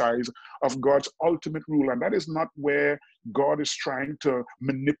exercise of God's ultimate rule. And that is not where God is trying to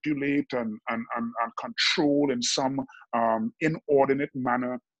manipulate and control in some inordinate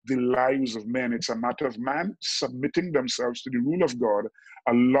manner the lives of men. It's a matter of man submitting themselves to the rule of God,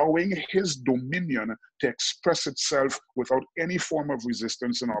 allowing his dominion to express itself without any form of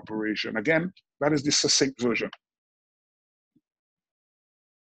resistance and operation. Again, that is the succinct version.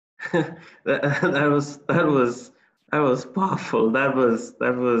 that was powerful. That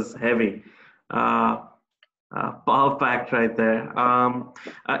was heavy. Power packed right there. I'm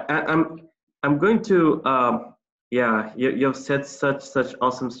going to yeah, you've said such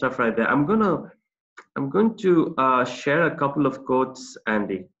awesome stuff right there. I'm going to share a couple of quotes,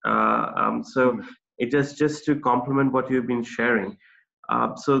 Andy. So it just to complement what you've been sharing.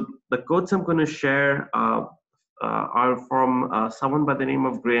 So the quotes I'm going to share are from someone by the name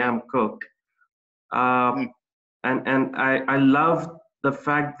of Graham Cook, and I love the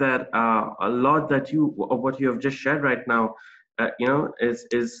fact that a lot that what you have just shared right now,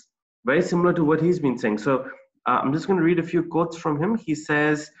 is very similar to what he's been saying. So I'm just going to read a few quotes from him. He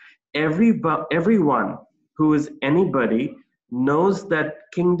says, "Everyone who is anybody knows that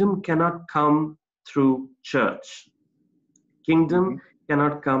kingdom cannot come through church. Kingdom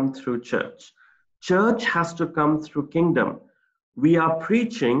cannot come through church. Church has to come through kingdom. We are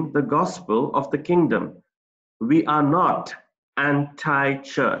preaching the gospel of the kingdom. We are not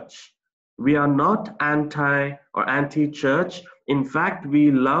anti-church. We are not anti or anti-church. In fact, we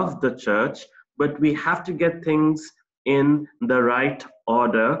love the church, but we have to get things in the right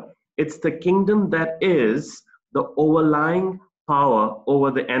order. It's the kingdom that is the overlying power over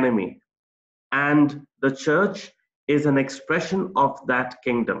the enemy. And the church is an expression of that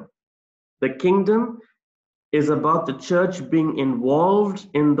kingdom. The kingdom is about the church being involved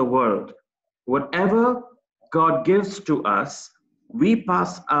in the world. Whatever God gives to us, we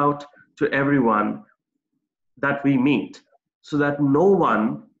pass out to everyone that we meet, so that no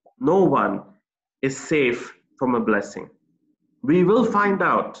one is safe from a blessing. We will find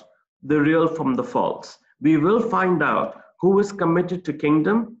out the real from the false. We will find out who is committed to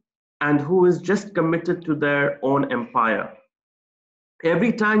kingdom and who is just committed to their own empire.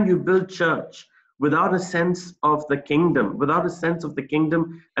 Every time you build church without a sense of the kingdom,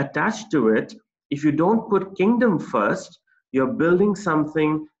 attached to it, if you don't put kingdom first, you're building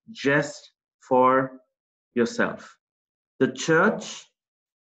something just for yourself. The church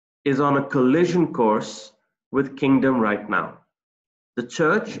is on a collision course with kingdom right now. The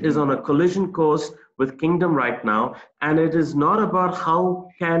church is on a collision course with kingdom right now, and it is not about how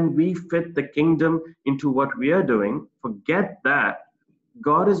can we fit the kingdom into what we are doing. Forget that.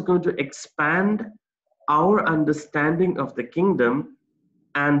 God is going to expand our understanding of the kingdom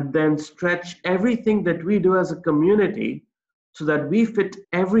and then stretch everything that we do as a community so that we fit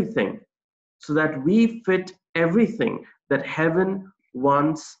everything, that heaven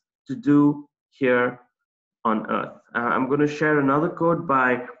wants to do here on earth. I'm going to share another quote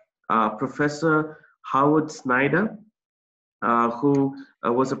by Professor Howard Snyder, who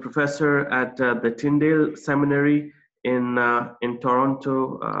was a professor at the Tyndale Seminary in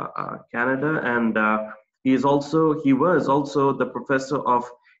Toronto, Canada, and he was also the professor of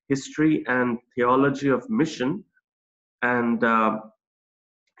history and theology of mission, and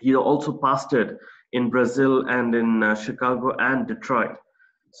he also pastored in Brazil and in Chicago and Detroit.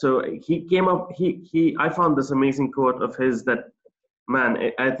 So he came up. I found this amazing quote of his that,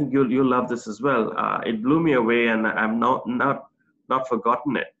 man, I think you'll love this as well. It blew me away, and I'm not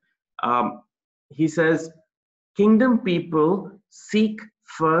forgotten it. He says, "Kingdom people seek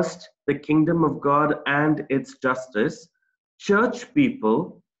first the kingdom of God and its justice. Church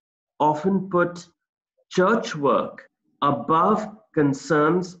people often put church work above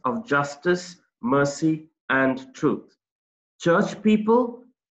concerns of justice, mercy, and truth. Church people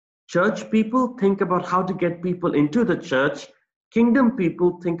think about how to get people into the church. Kingdom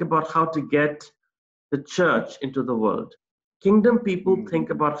people think about how to get the church into the world. Kingdom people think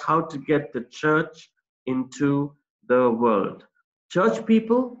about how to get the church into the world. Church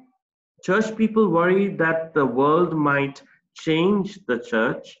people worry that the world might change the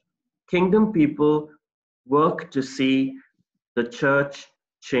church. Kingdom people work to see the church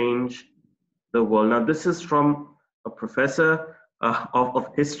change the world." Now, this is from a professor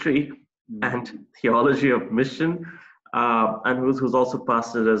of history and theology of mission, and who's also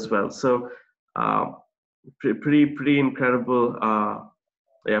pastored as well. So, pretty incredible,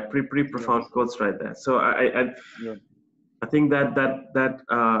 pretty profound quotes right there. So I think that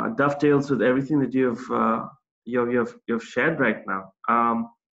dovetails with everything that you've shared right now.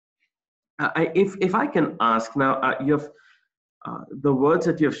 If I can ask now, the words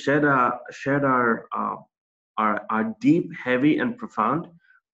that you've shared are deep, heavy, and profound.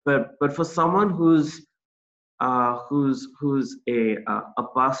 But for someone who's a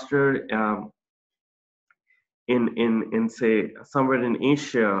pastor in say somewhere in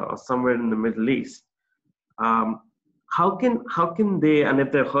Asia or somewhere in the Middle East, how can they, and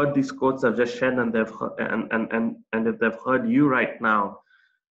if they've heard these quotes I've just shared, and if they've heard you right now,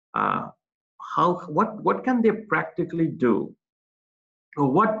 what can they practically do, or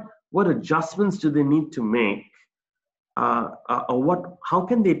what adjustments do they need to make, or how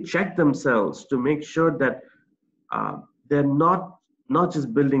can they check themselves to make sure that they're not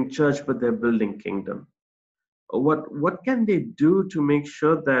just building church, but they're building kingdom? What can they do to make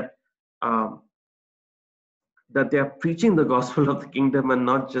sure that that they are preaching the gospel of the kingdom and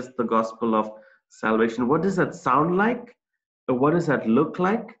not just the gospel of salvation? What does that sound like? What does that look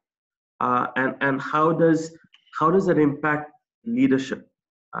like? And how does that impact leadership,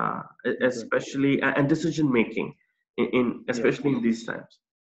 especially and decision making, especially in these times?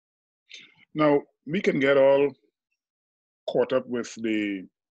 Now, we can get all caught up with the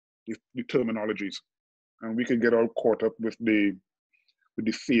terminologies, and we can get all caught up with the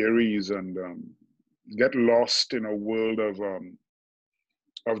theories, and get lost in a world of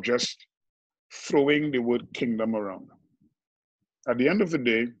just throwing the word kingdom around. At the end of the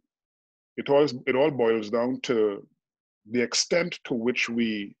day, it all boils down to the extent to which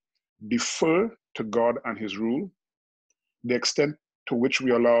we defer to God and His rule, the extent to which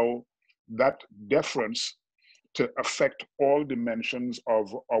we allow that deference to affect all dimensions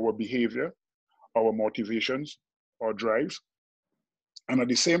of our behavior, our motivations, our drives, and at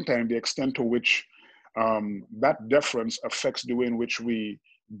the same time, the extent to which that deference affects the way in which we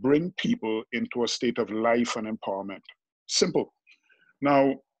bring people into a state of life and empowerment. Simple.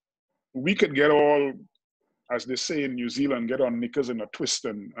 Now, we could get all, as they say in New Zealand, get our knickers in a twist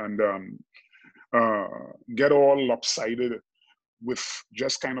and get all lopsided with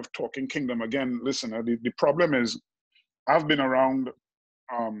just kind of talking kingdom. Again, listen, the problem is, I've been around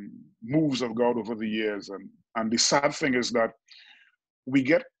moves of God over the years, and the sad thing is that we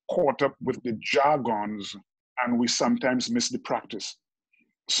get caught up with the jargons and we sometimes miss the practice.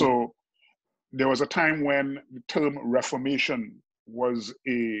 So there was a time when the term reformation was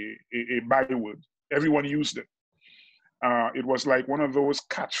a byword. Everyone used it. It was like one of those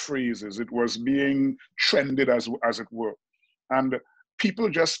catchphrases. It was being trended, as it were. And people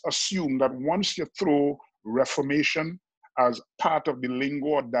just assume that once you throw reformation as part of the lingo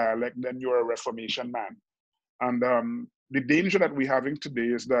or dialect, then you're a reformation man. And the danger that we're having today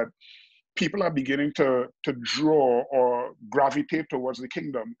is that people are beginning to draw or gravitate towards the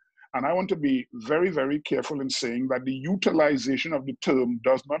kingdom. And I want to be very, very careful in saying that the utilization of the term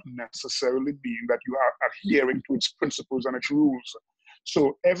does not necessarily mean that you are adhering to its principles and its rules.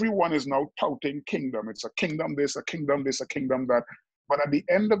 So everyone is now touting kingdom. It's a kingdom this, a kingdom this, a kingdom that. But at the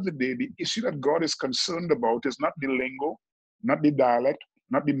end of the day, the issue that God is concerned about is not the lingo, not the dialect,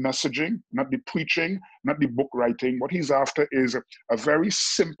 not the messaging, not the preaching, not the book writing. What he's after is a very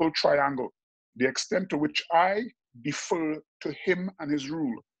simple triangle. The extent to which I defer to him and his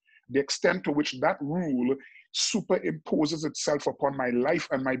rule, the extent to which that rule superimposes itself upon my life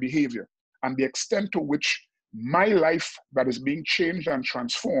and my behavior, and the extent to which my life that is being changed and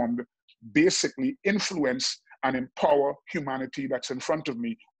transformed basically influence and empower humanity that's in front of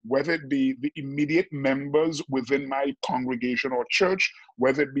me, whether it be the immediate members within my congregation or church,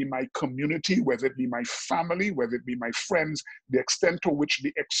 whether it be my community, whether it be my family, whether it be my friends, the extent to which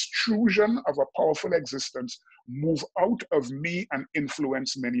the extrusion of a powerful existence move out of me and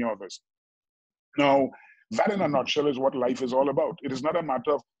influence many others. Now, that in a nutshell is what life is all about. It is not a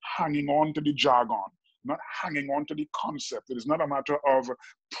matter of hanging on to the jargon, not hanging on to the concept. It is not a matter of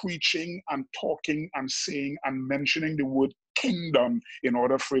preaching and talking and saying and mentioning the word kingdom in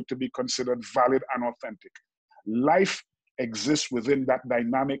order for it to be considered valid and authentic. Life exists within that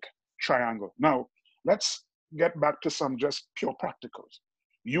dynamic triangle. Now, let's get back to some just pure practicals.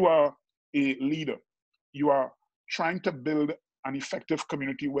 You are a leader. You are trying to build an effective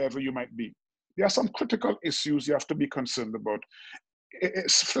community wherever you might be. There are some critical issues you have to be concerned about.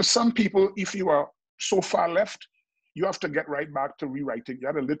 For some people, if you are so far left, you have to get right back to rewriting. You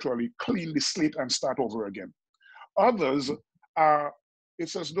have to literally clean the slate and start over again. Others are,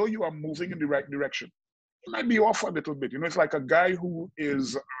 it's as though you are moving in the right direction. You might be off a little bit. You know, it's like a guy who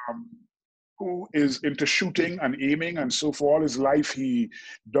is into shooting and aiming, and so for all his life, he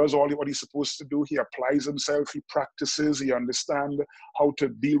does all what he's supposed to do. He applies himself, he practices, he understands how to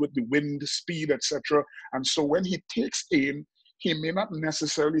deal with the wind, speed, etc. And so when he takes aim, he may not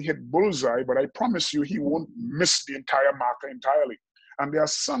necessarily hit bullseye, but I promise you, he won't miss the entire marker entirely. And there are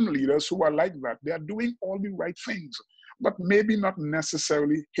some leaders who are like that. They are doing all the right things, but maybe not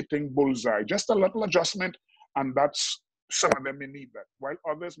necessarily hitting bullseye. Just a little adjustment, and that's, some of them may need that, while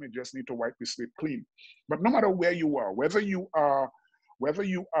others may just need to wipe the slate clean. But no matter where you are, whether you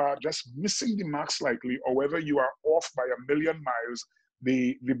are just missing the mark slightly, or whether you are off by a million miles,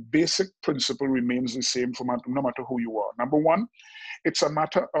 the basic principle remains the same for no matter who you are. Number one, it's a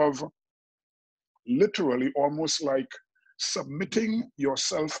matter of literally almost like submitting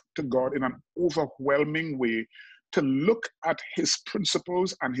yourself to God in an overwhelming way, to look at his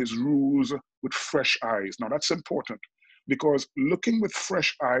principles and his rules with fresh eyes. Now that's important, because looking with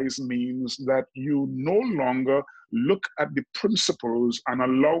fresh eyes means that you no longer look at the principles and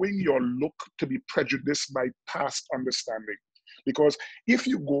allowing your look to be prejudiced by past understanding. Because if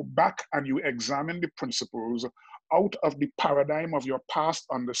you go back and you examine the principles out of the paradigm of your past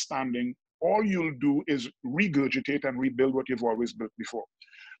understanding, all you'll do is regurgitate and rebuild what you've always built before.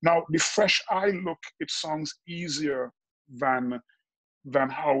 Now, the fresh eye look, it sounds easier than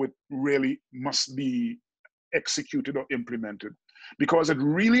how it really must be executed or implemented, because it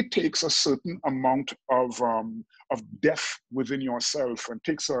really takes a certain amount of depth within yourself, and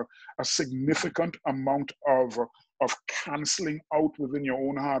takes a significant amount of canceling out within your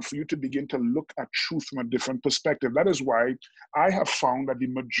own heart for you to begin to look at truth from a different perspective. That is why I have found that the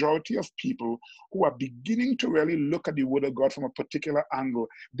majority of people who are beginning to really look at the Word of God from a particular angle,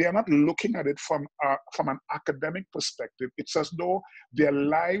 they are not looking at it from an academic perspective. It's as though their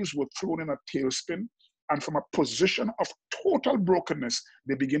lives were thrown in a tailspin, and from a position of total brokenness,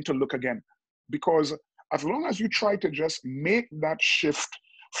 they begin to look again. Because as long as you try to just make that shift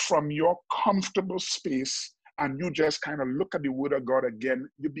from your comfortable space and you just kind of look at the Word of God again,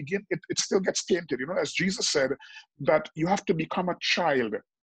 you begin, it still gets tainted. You know, as Jesus said, that you have to become a child.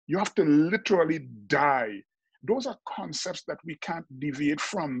 You have to literally die. Those are concepts that we can't deviate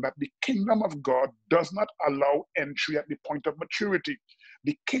from, that the kingdom of God does not allow entry at the point of maturity.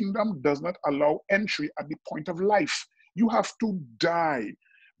 The kingdom does not allow entry at the point of life. You have to die.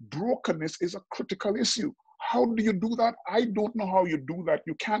 Brokenness is a critical issue. How do you do that? I don't know how you do that.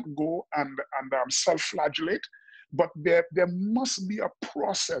 You can't go and self-flagellate, but there must be a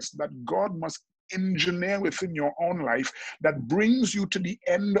process that God must engineer within your own life that brings you to the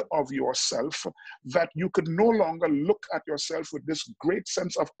end of yourself, that you could no longer look at yourself with this great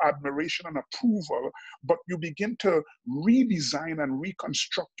sense of admiration and approval, but you begin to redesign and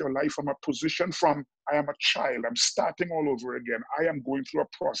reconstruct your life from a position from, I am a child, I'm starting all over again, I am going through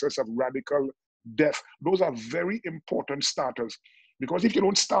a process of radical death. Those are very important starters. Because if you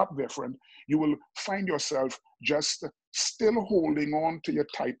don't start there, friend, you will find yourself just still holding on to your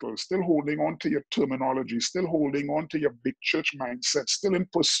titles, still holding on to your terminology, still holding on to your big church mindset, still in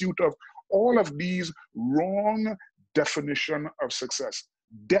pursuit of all of these wrong definition of success.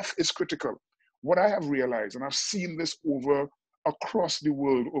 Death is critical. What I have realized, and I've seen this across the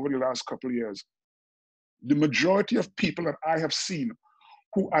world over the last couple of years, the majority of people that I have seen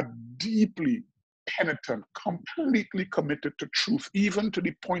who are deeply penitent, completely committed to truth, even to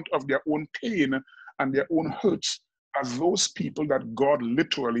the point of their own pain and their own hurts, are those people that God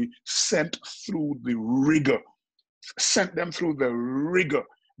literally sent through the rigor, sent them through the rigor.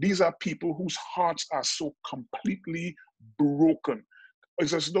 These are people whose hearts are so completely broken.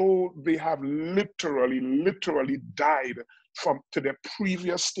 It's as though they have literally died to their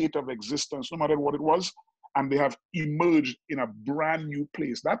previous state of existence, no matter what it was, and they have emerged in a brand new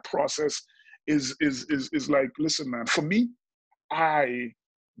place. That process is like, listen, man, for me, I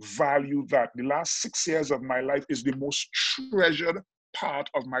value that. The last 6 years of my life is the most treasured part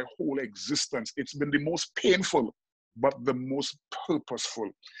of my whole existence. It's been the most painful, but the most purposeful.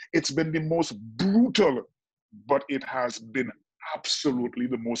 It's been the most brutal, but it has been absolutely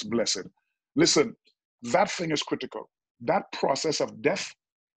the most blessed. Listen, that thing is critical. That process of death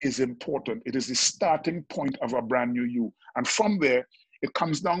is important. It is the starting point of a brand new you. And from there, it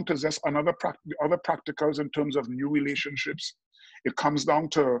comes down to just other practicals in terms of new relationships. It comes down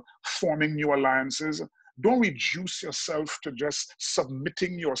to forming new alliances. Don't reduce yourself to just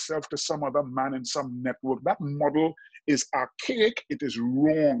submitting yourself to some other man in some network. That model is archaic. It is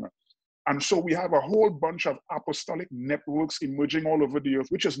wrong. And so we have a whole bunch of apostolic networks emerging all over the earth,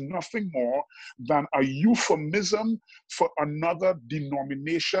 which is nothing more than a euphemism for another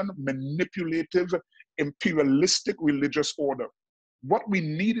denomination, manipulative, imperialistic religious order. What we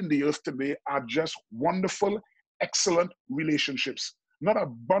need in the earth today are just wonderful, excellent relationships, not a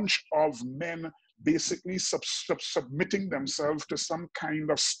bunch of men basically submitting themselves to some kind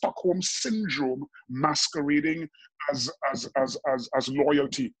of Stockholm syndrome masquerading as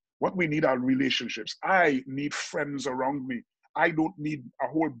loyalty. What we need are relationships. I need friends around me. I don't need a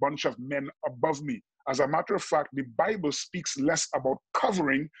whole bunch of men above me. As a matter of fact, the Bible speaks less about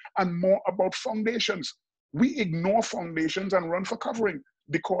covering and more about foundations. We ignore foundations and run for covering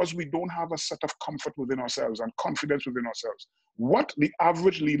because we don't have a set of comfort within ourselves and confidence within ourselves. What the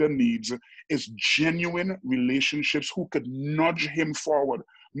average leader needs is genuine relationships who could nudge him forward,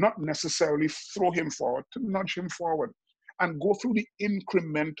 not necessarily throw him forward, to nudge him forward and go through the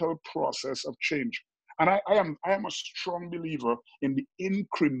incremental process of change. And I am a strong believer in the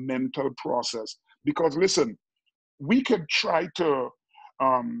incremental process because, listen, we could try to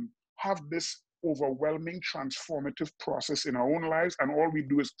have this overwhelming transformative process in our own lives, and all we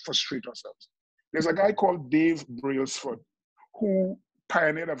do is frustrate ourselves. There's a guy called Dave Brailsford who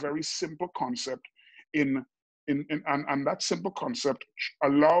pioneered a very simple concept and that simple concept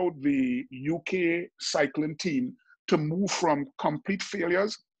allowed the UK cycling team to move from complete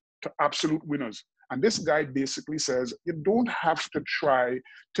failures to absolute winners. And this guy basically says, you don't have to try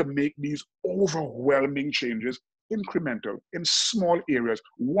to make these overwhelming changes. Incremental, in small areas.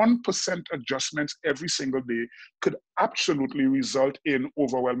 1% adjustments every single day could absolutely result in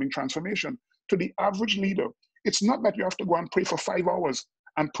overwhelming transformation. To the average leader, it's not that you have to go and pray for 5 hours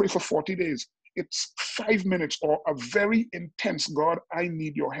and pray for 40 days. It's 5 minutes or a very intense, God, I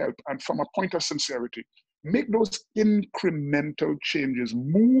need your help. And from a point of sincerity, make those incremental changes.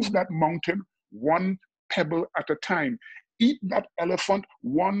 Move that mountain one pebble at a time. Eat that elephant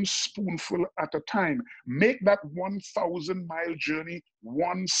one spoonful at a time. Make that 1,000-mile journey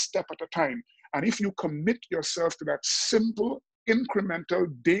one step at a time. And if you commit yourself to that simple, incremental,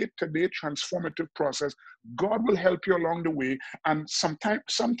 day-to-day transformative process, God will help you along the way. And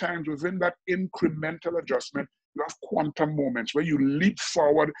sometimes within that incremental adjustment, you have quantum moments where you leap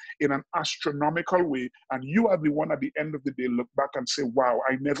forward in an astronomical way, and you are the one at the end of the day look back and say, wow,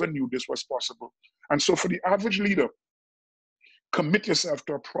 I never knew this was possible. And so for the average leader, commit yourself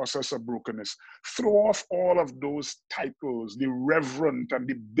to a process of brokenness. Throw off all of those titles, the reverend and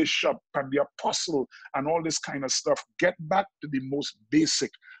the bishop and the apostle and all this kind of stuff. Get back to the most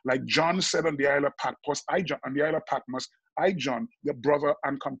basic. Like John said on the Isle of Patmos, I, John, your brother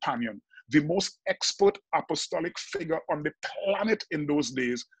and companion, the most expert apostolic figure on the planet in those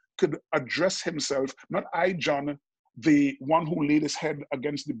days, could address himself, not I, John, the one who laid his head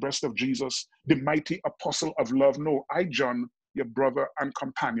against the breast of Jesus, the mighty apostle of love. No, I, John, your brother and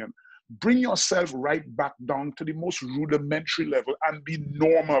companion. Bring yourself right back down to the most rudimentary level and be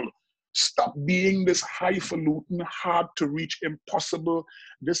normal. Stop being this highfalutin, hard to reach, impossible,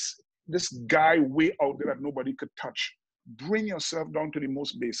 this guy way out there that nobody could touch. bring yourself down to the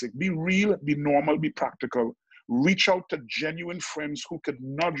most basic. Be real, be normal, be practical. Reach out to genuine friends who could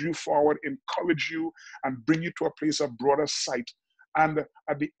nudge you forward, encourage you, and bring you to a place of broader sight. And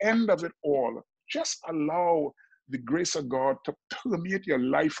at the end of it all, just allow the grace of God to permeate your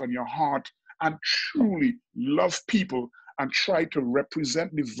life and your heart, and truly love people and try to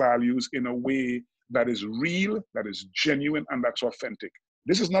represent the values in a way that is real, that is genuine, and that's authentic.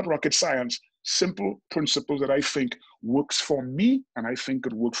 This is not rocket science. Simple principles that I think works for me, and I think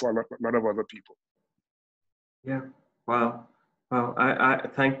could work for a lot of other people. Yeah. Wow. Wow. I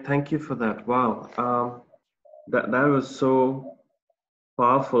thank you for that. Wow. That was so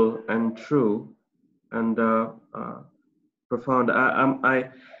powerful and true and profound.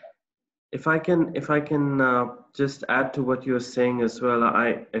 If I can just add to what you're saying as well,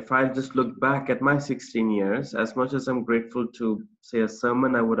 if I just look back at my 16 years, as much as I'm grateful to say a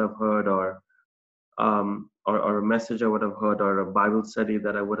sermon I would have heard, or a message I would have heard, or a Bible study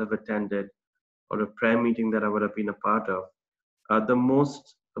that I would have attended, or a prayer meeting that I would have been a part of, the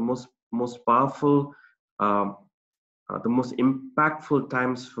most powerful, the most impactful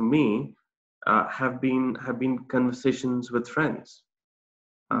times for me have been conversations with friends.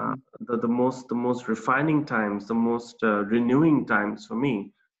 The most refining times, the most renewing times for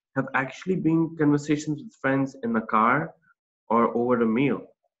me have actually been conversations with friends in the car or over a meal.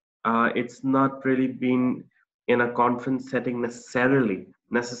 It's not really been in a conference setting necessarily,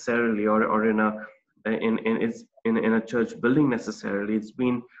 or in a church building necessarily. It's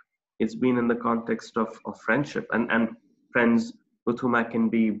been in the context of friendship and friends with whom I can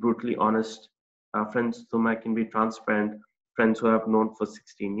be brutally honest, friends with whom I can be transparent, friends who I've known for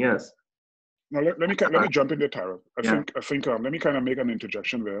 16 years. Now let me jump in there, Tara. I think let me kind of make an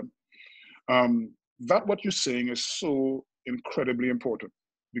interjection there. That what you're saying is so incredibly important,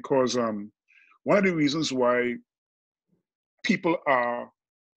 because one of the reasons why people are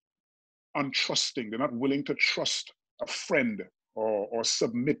untrusting, they're not willing to trust a friend or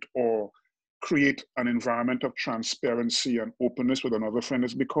submit or create an environment of transparency and openness with another friend,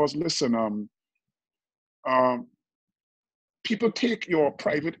 is because, listen, people take your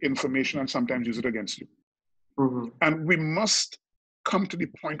private information and sometimes use it against you. Mm-hmm. And we must come to the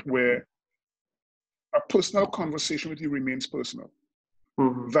point where a personal conversation with you remains personal.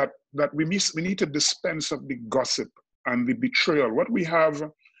 Mm-hmm. That we need to dispense of the gossip and the betrayal. What we have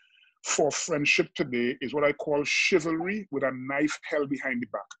for friendship today is what I call chivalry with a knife held behind the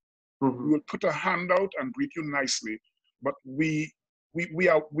back. Mm-hmm. We will put a hand out and greet you nicely, but we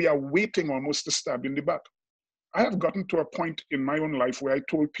are waiting almost to stab in the back. I have gotten to a point in my own life where I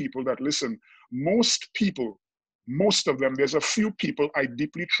told people that, listen, most of them, there's a few people I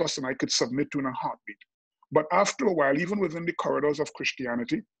deeply trust and I could submit to in a heartbeat. But after a while, even within the corridors of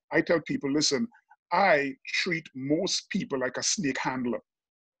Christianity, I tell people, listen, I treat most people like a snake handler.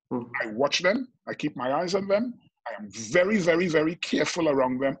 Mm-hmm. I watch them, I keep my eyes on them, I am very, very, very careful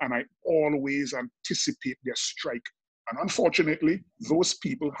around them, and I always anticipate their strike. And unfortunately, those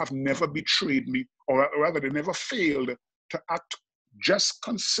people have never betrayed me, or rather, they never failed to act just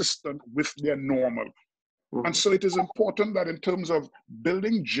consistent with their normal. Mm-hmm. And so it is important that in terms of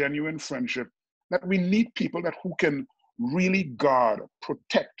building genuine friendship, that we need people that who can really guard,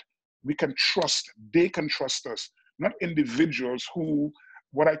 protect, we can trust, they can trust us, not individuals who,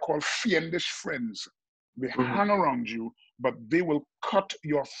 what I call fiendish friends. They Mm-hmm. hang around you, but they will cut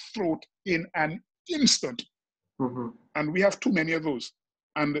your throat in an instant. Mm-hmm. And we have too many of those.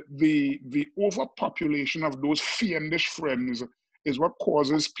 And the overpopulation of those fiendish friends is what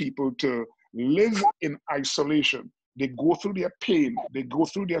causes people to live in isolation. They go through their pain, they go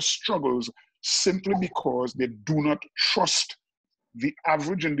through their struggles simply because they do not trust the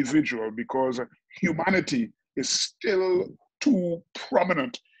average individual, because humanity is still too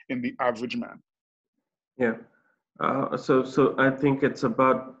prominent in the average man. Yeah. So I think it's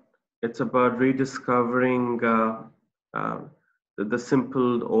about rediscovering the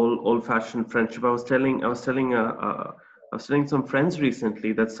simple old-fashioned friendship. I was telling some friends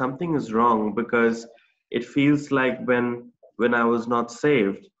recently that something is wrong, because it feels like when I was not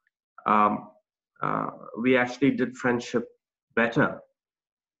saved, we actually did friendship better.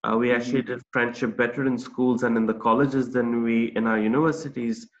 We actually did friendship better in schools and in the colleges than in our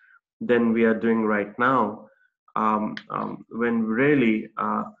universities than we are doing right now. When really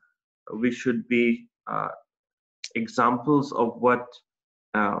we should be examples of what,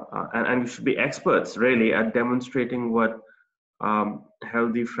 and we should be experts really at demonstrating what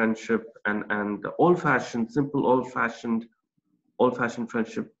healthy friendship and simple old-fashioned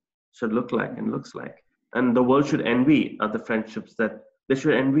friendship should look like and looks like. And the world should envy the friendships that they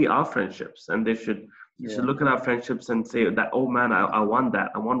should envy our friendships, and they should You should look at our friendships and say that, oh man, I want that.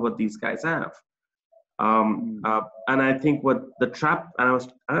 I want what these guys have. And I think what the trap, and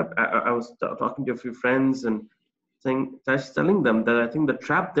I was talking to a few friends and telling them that I think the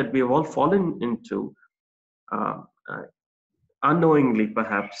trap that we have all fallen into, unknowingly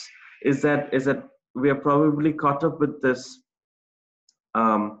perhaps, is that we are probably caught up with this,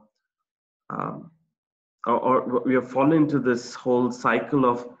 or we have fallen into this whole cycle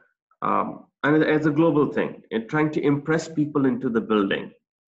of, and it's a global thing, in trying to impress people into the building,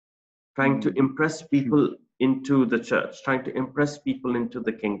 trying to impress people into the church, trying to impress people into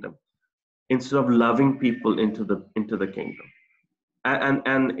the kingdom, instead of loving people into the kingdom.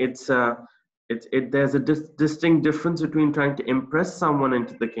 And there's a distinct difference between trying to impress someone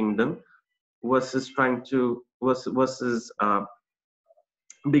into the kingdom versus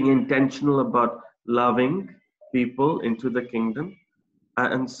being intentional about loving people into the kingdom.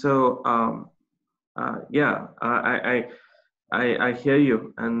 And so yeah, I hear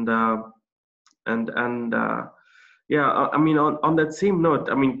you, and yeah, I mean, on that same note,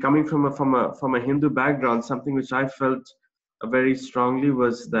 I mean, coming from a Hindu background, something which I felt very strongly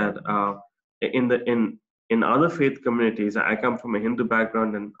was that in other faith communities, I come from a Hindu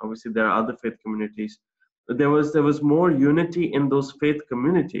background, and obviously there are other faith communities. There was more unity in those faith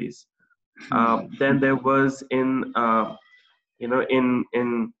communities than there was in that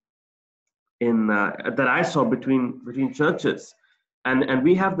I saw between churches. And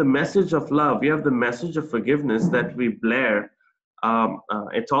we have the message of love, we have the message of forgiveness that we blare.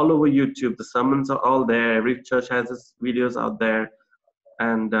 It's all over YouTube. The sermons are all there. Every church has its videos out there,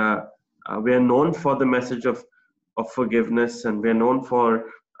 and we are known for the message of forgiveness, and we are known for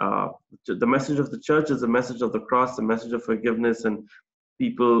the message of the church is the message of the cross, the message of forgiveness, and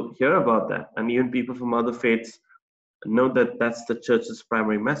people hear about that, and even people from other faiths know that that's the church's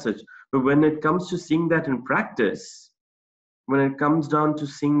primary message. But when it comes to seeing that in practice, when it comes down to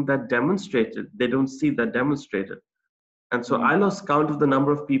seeing that demonstrated, they don't see that demonstrated. And so I lost count of the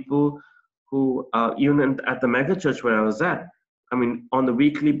number of people who, even at the mega church where I was at, I mean, on the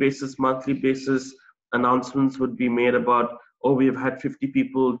weekly basis, monthly basis, announcements would be made about, oh, we've had 50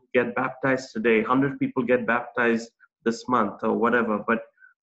 people get baptized today, 100 people get baptized this month, or whatever. But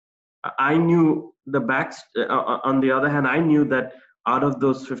I knew on the other hand, I knew that out of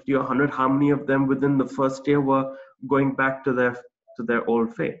those 50 or 100, how many of them within the first year were going back to their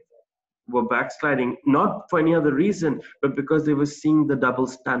old faith, were backsliding, not for any other reason, but because they were seeing the double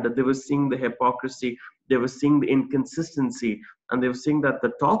standard, they were seeing the hypocrisy, they were seeing the inconsistency, and they were seeing that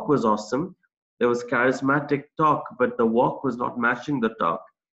the talk was awesome, there was charismatic talk, but the walk was not matching the talk.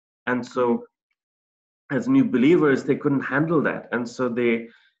 And so as new believers, they couldn't handle that, and so they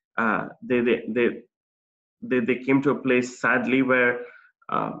came to a place, sadly, where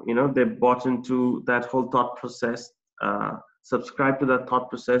they bought into that whole thought process, subscribed to that thought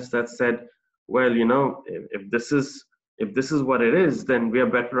process that said, well, if this is what it is, then we are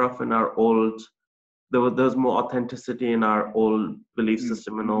better off in our old. There's more authenticity in our old belief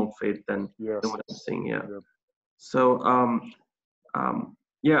system and old faith than what I'm saying. Yeah. So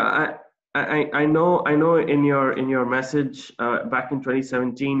yeah, I know in your message back in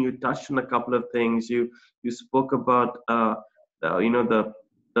 2017, you touched on a couple of things. You spoke about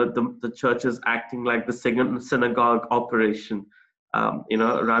the churches acting like the synagogue operation,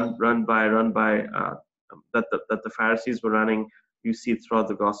 run by that the Pharisees were running. You see it throughout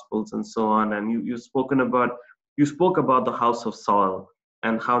the Gospels and so on. And you spoke about the house of Saul,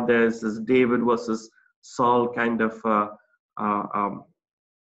 and how there's this David versus Saul kind of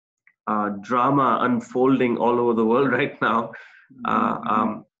drama unfolding all over the world right now.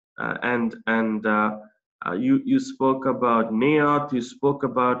 You spoke about Naoth. You spoke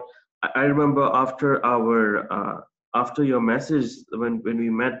about. I remember after your message, when we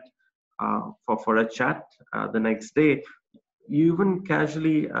met for a chat the next day, you even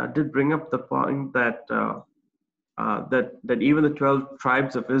casually did bring up the point that that even the 12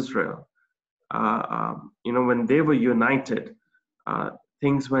 tribes of Israel, when they were united,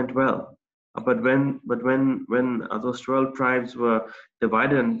 things went well. But when those 12 tribes were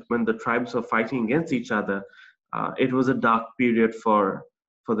divided, and when the tribes were fighting against each other, it was a dark period for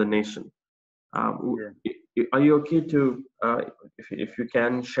the nation. Are you okay to, if you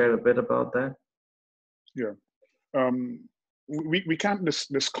can, share a bit about that? Yeah. We can't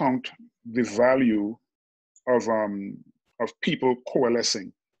discount the value of people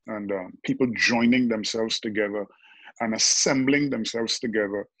coalescing and people joining themselves together and assembling themselves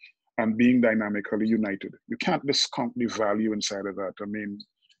together and being dynamically united. You can't discount the value inside of that. I mean,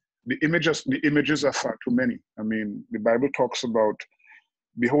 the images are far too many. I mean, the Bible talks about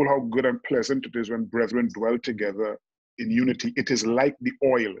Behold how good and pleasant it is when brethren dwell together in unity. It is like the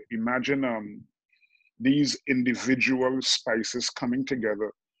oil. Imagine these individual spices coming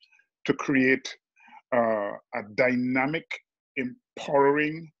together to create a dynamic,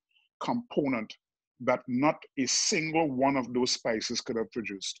 empowering component that not a single one of those spices could have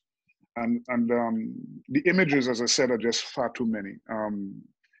produced. And the images, as I said, are just far too many.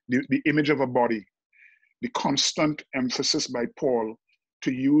 The image of a body, the constant emphasis by Paul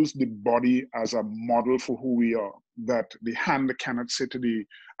to use the body as a model for who we are, that the hand cannot say to the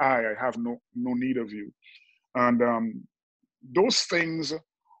eye, I have no need of you. And those things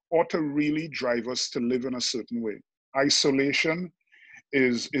ought to really drive us to live in a certain way. Isolation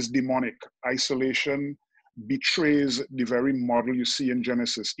is demonic. Isolation betrays the very model you see in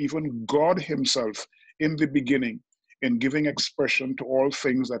Genesis. Even God himself, in the beginning, in giving expression to all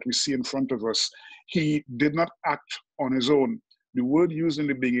things that we see in front of us, he did not act on his own. The word used in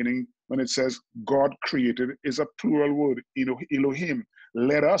the beginning, when it says God created, is a plural word, Elohim.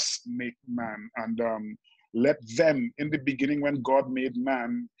 Let us make man. And let them, in the beginning when God made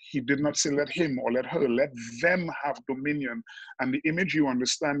man, he did not say let him or let her, let them have dominion. And the image you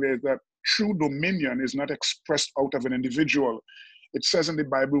understand is that true dominion is not expressed out of an individual. It says in the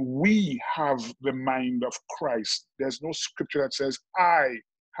Bible, we have the mind of Christ. There's no scripture that says, I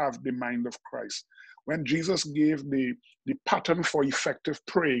have the mind of Christ. When Jesus gave the pattern for effective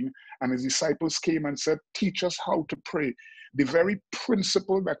praying, and his disciples came and said, teach us how to pray, the very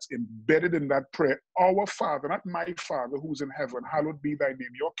principle that's embedded in that prayer, our Father, not my Father who's in heaven, hallowed be thy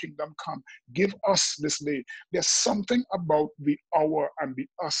name, your kingdom come, give us this day. There's something about the our and the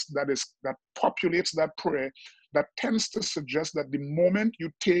us that populates that prayer that tends to suggest that the moment you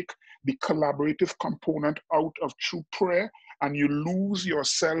take the collaborative component out of true prayer and you lose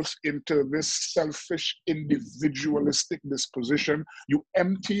yourself into this selfish, individualistic disposition, you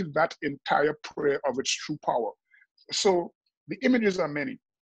empty that entire prayer of its true power. So the images are many.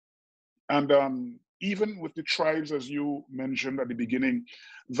 And even with the tribes, as you mentioned at the beginning,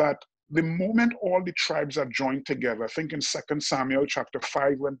 that the moment all the tribes are joined together, I think in 2 Samuel chapter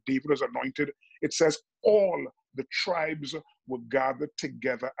 5, when David was anointed, it says all the tribes were gathered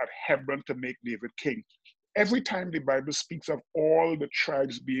together at Hebron to make David king. Every time the Bible speaks of all the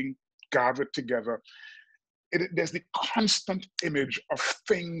tribes being gathered together, there's the constant image of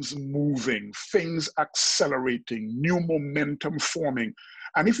things moving, things accelerating, new momentum forming.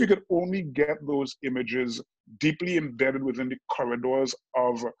 And if you could only get those images deeply embedded within the corridors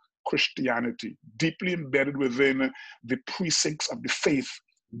of Christianity, deeply embedded within the precincts of the faith,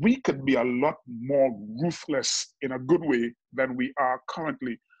 we could be a lot more ruthless in a good way than we are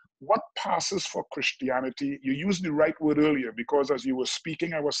currently. What passes for Christianity? You used the right word earlier, because as you were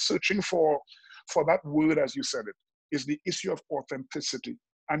speaking, I was searching for that word, as you said it, is the issue of authenticity.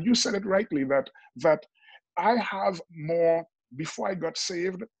 And you said it rightly, that I have more, before I got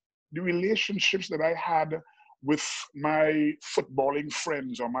saved, the relationships that I had with my footballing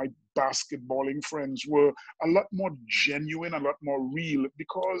friends or my basketballing friends were a lot more genuine, a lot more real,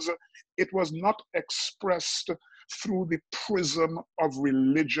 because it was not expressed through the prism of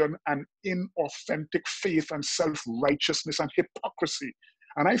religion and inauthentic faith and self-righteousness and hypocrisy.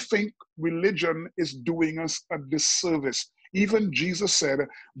 And I think religion is doing us a disservice. Even Jesus said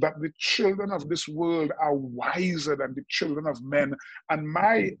that the children of this world are wiser than the children of men. And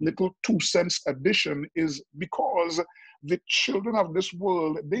my little 2 cents addition is because the children of this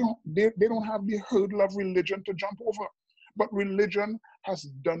world, they don't have the hurdle of religion to jump over. But religion has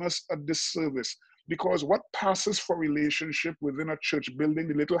done us a disservice. Because what passes for relationship within a church building,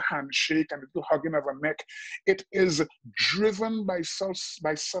 the little handshake and the little hugging of a neck, it is driven by such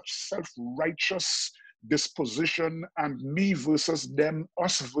self-righteous disposition and me versus them,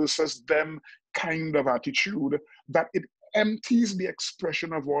 us versus them kind of attitude, that it empties the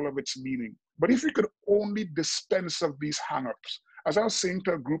expression of all of its meaning. But if we could only dispense of these hang-ups, as I was saying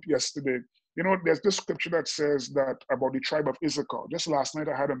to a group yesterday, you know, there's this scripture that says that about the tribe of Issachar. Just last night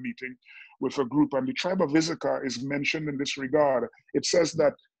I had a meeting with a group, and the tribe of Issachar is mentioned in this regard. It says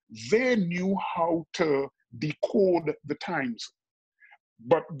that they knew how to decode the times,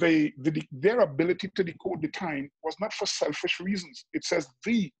 but their ability to decode the time was not for selfish reasons. It says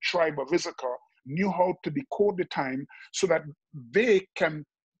the tribe of Issachar knew how to decode the time so that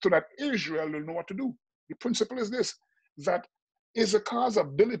Israel will know what to do. The principle is this, that Issachar's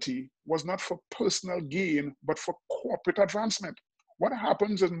ability was not for personal gain, but for corporate advancement. What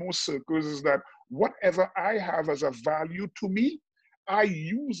happens in most circles is that whatever I have as a value to me, I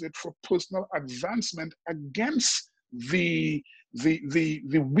use it for personal advancement against the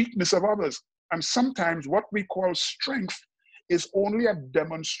weakness of others. And sometimes what we call strength is only a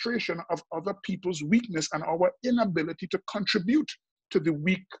demonstration of other people's weakness and our inability to contribute to the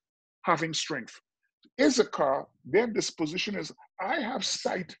weak having strength. Issachar, their disposition is, I have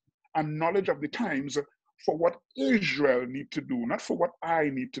sight and knowledge of the times for what Israel need to do, not for what I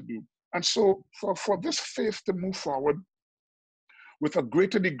need to do. And so for this faith to move forward with a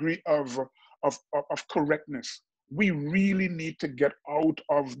greater degree of correctness, we really need to get out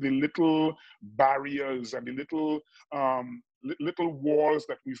of the little barriers and the little walls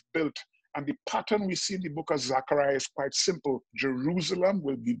that we've built. And the pattern we see in the book of Zechariah is quite simple. Jerusalem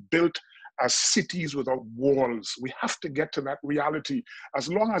will be built as cities without walls. We have to get to that reality. As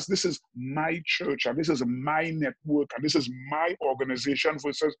long as this is my church and this is my network and this is my organization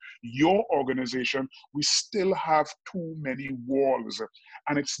versus your organization, we still have too many walls.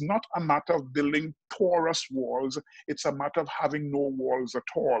 And it's not a matter of building porous walls, it's a matter of having no walls at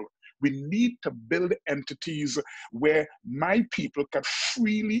all. We need to build entities where my people can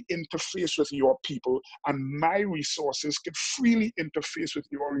freely interface with your people and my resources can freely interface with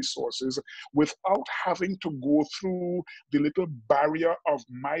your resources without having to go through the little barrier of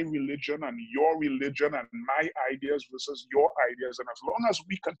my religion and your religion and my ideas versus your ideas. And as long as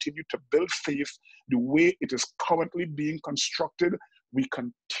we continue to build faith the way it is currently being constructed, we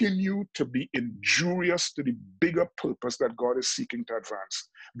continue to be injurious to the bigger purpose that God is seeking to advance.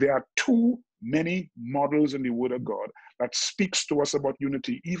 There are too many models in the Word of God that speaks to us about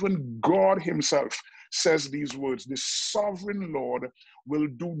unity. Even God himself says these words, the sovereign Lord will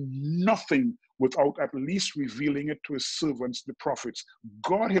do nothing without at least revealing it to his servants, the prophets.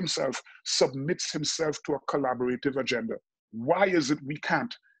 God himself submits himself to a collaborative agenda. Why is it we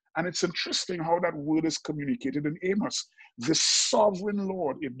can't? And it's interesting how that word is communicated in Amos. The sovereign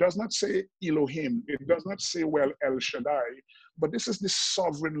Lord, it does not say Elohim, it does not say, well, El Shaddai, but this is the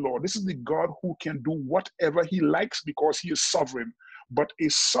sovereign Lord. This is the God who can do whatever he likes because he is sovereign. But a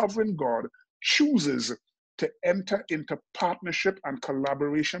sovereign God chooses to enter into partnership and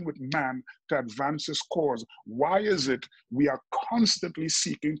collaboration with man to advance his cause. Why is it we are constantly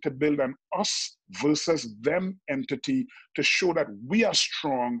seeking to build an us versus them entity to show that we are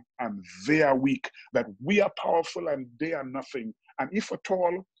strong and they are weak, that we are powerful and they are nothing? And if at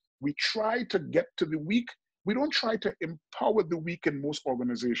all we try to get to the weak, we don't try to empower the weak in most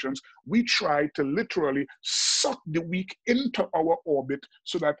organizations. We try to literally suck the weak into our orbit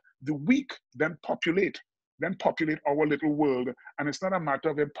so that the weak then populate our little world. And it's not a matter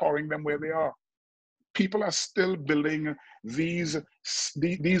of empowering them where they are. People are still building these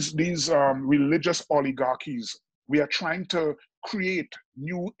religious oligarchies. We are trying to create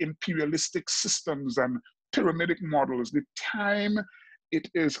new imperialistic systems and pyramidic models. The time it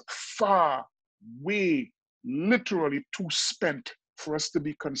is far, way, literally too spent for us to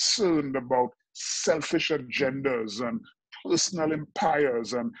be concerned about selfish agendas and personal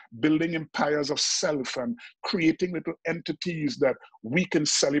empires and building empires of self and creating little entities that we can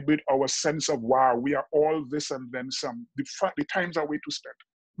celebrate our sense of, wow, we are all this and then some. The times are way too spent.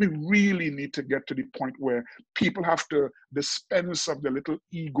 We really need to get to the point where people have to dispense of their little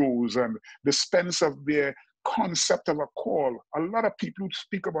egos and dispense of their concept of a call. A lot of people who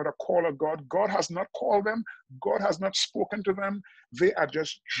speak about a call of God, God has not called them. God has not spoken to them. They are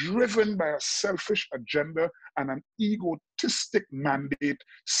just driven by a selfish agenda and an egotistic mandate,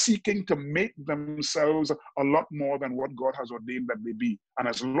 seeking to make themselves a lot more than what God has ordained that they be. And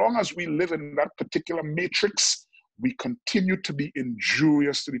as long as we live in that particular matrix, we continue to be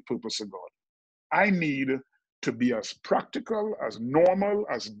injurious to the purpose of God. I need to be as practical, as normal,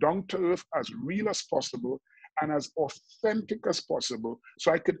 as down to earth, as real as possible, and as authentic as possible,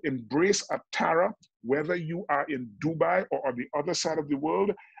 so I could embrace a Tara, whether you are in Dubai or on the other side of the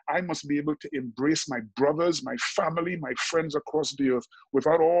world. I must be able to embrace my brothers, my family, my friends across the earth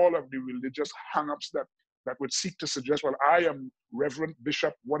without all of the religious hang-ups that would seek to suggest, well, I am Reverend,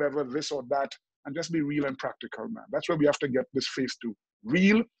 Bishop, whatever, this or that, and just be real and practical, man. That's where we have to get this faith to.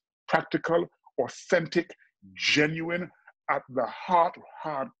 Real, practical, authentic, genuine, at the heart,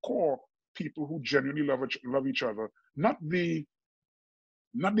 hardcore people who genuinely love each other. Not the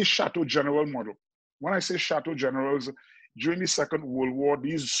Chateau General model. When I say Chateau Generals, during the Second World War,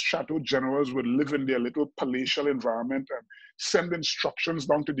 these Chateau Generals would live in their little palatial environment and send instructions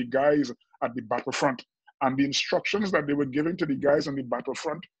down to the guys at the battlefront. And the instructions that they were giving to the guys on the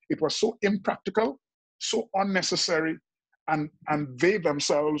battlefront, it was so impractical, so unnecessary, and they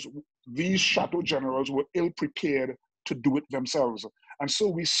themselves, these Chateau Generals, were ill-prepared to do it themselves. And so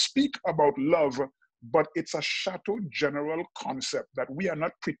we speak about love, but it's a Chateau General concept that we are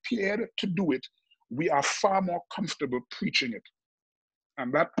not prepared to do it. We are far more comfortable preaching it.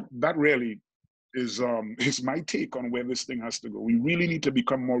 And that really is my take on where this thing has to go. We really need to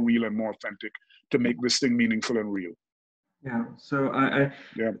become more real and more authentic to make this thing meaningful and real. Yeah. So I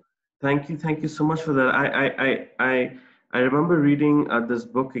Yeah. thank you so much for that. I remember reading this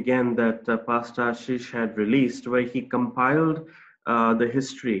book again that Pastor Ashish had released, where he compiled the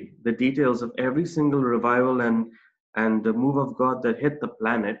history, the details of every single revival and the move of God that hit the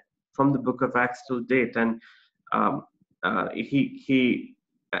planet from the Book of Acts till date. And um, he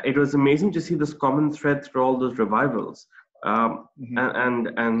it was amazing to see this common thread through all those revivals. Mm-hmm.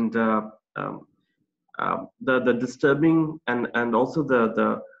 And the disturbing and also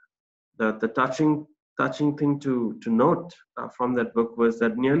the touching thing to note from that book was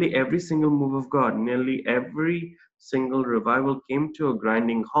that nearly every single move of God, nearly every single revival came to a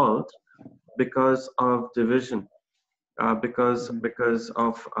grinding halt because of division, because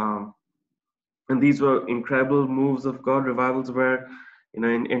of and these were incredible moves of God, revivals where in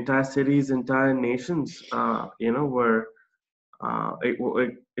entire cities, entire nations, were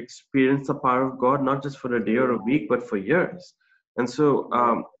experience the power of God, not just for a day or a week, but for years. And so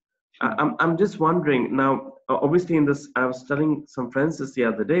I'm just wondering now, obviously in this, I was telling some friends this the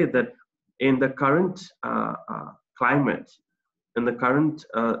other day that in the current climate, in the current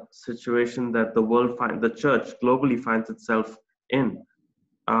situation that the church globally finds itself in,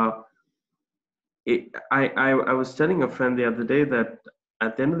 uh, I was telling a friend the other day that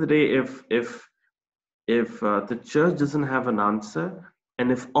at the end of the day, if the church doesn't have an answer,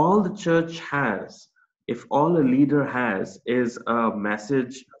 and if all the church has, if all a leader has is a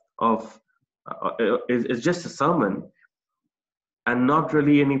message of, is just a sermon, and not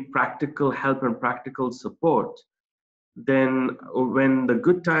really any practical help and practical support, then when the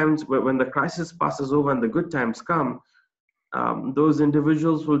good times, when the crisis passes over and the good times come, those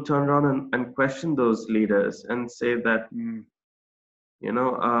individuals will turn around and question those leaders and say that, you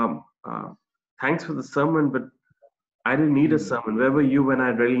know, thanks for the sermon, but I didn't need a sermon. Where were you when I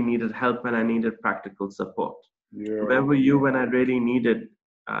really needed help and I needed practical support? Yeah. Where were you when I really needed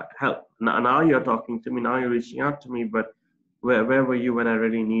help? Now you're talking to me, now you're reaching out to me, but where were you when I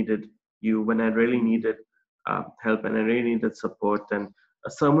really needed you, when I really needed help and I really needed support? And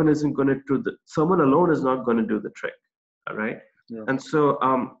a sermon isn't going to do the sermon alone is not going to do the trick, all right? Yeah. And so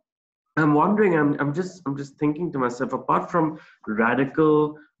I'm wondering, I'm just thinking to myself, apart from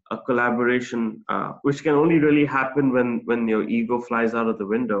radical collaboration, which can only really happen when your ego flies out of the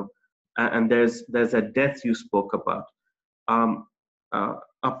window, and there's a death you spoke about. Um,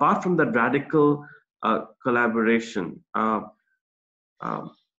 Apart from that radical collaboration, um,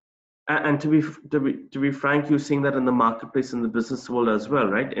 and to be frank, you're seeing that in the marketplace, in the business world as well,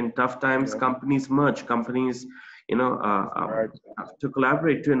 right? In tough times, Yeah. companies merge, companies, Right. have to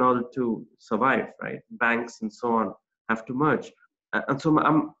collaborate in order to survive, right? Banks and so on have to merge, and so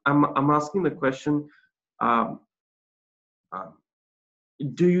I'm asking the question: um, uh,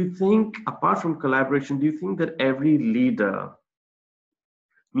 do you think, apart from collaboration, do you think that every leader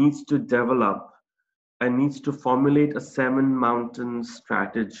needs to develop and needs to formulate a seven mountain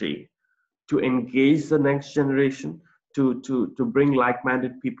strategy to engage the next generation, to bring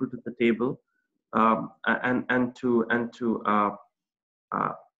like-minded people to the table, and to uh,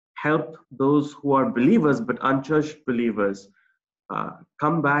 help those who are believers but unchurched believers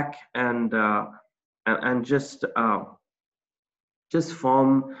come back and just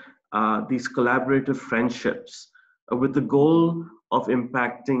form these collaborative friendships with the goal of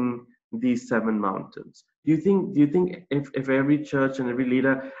impacting these seven mountains. Do you think if every church and every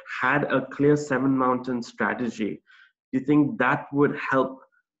leader had a clear seven mountain strategy, do you think that would help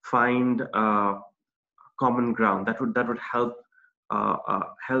find common ground? That would help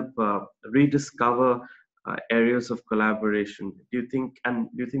rediscover areas of collaboration. Do you think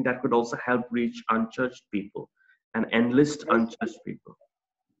that could also help reach unchurched people and enlist unchurched people?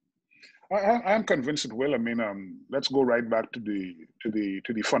 I am convinced it will. I mean, let's go right back to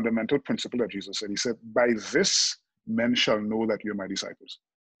the fundamental principle that Jesus said. He said, "By this men shall know that you're my disciples."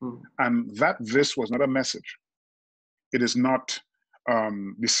 And that this was not a message. It is not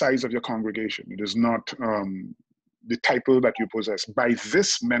the size of your congregation. It is not the title that you possess. By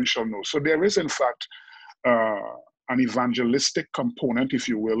this men shall know. So there is, in fact, an evangelistic component, if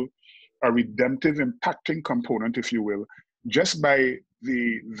you will, a redemptive, impacting component, if you will, just by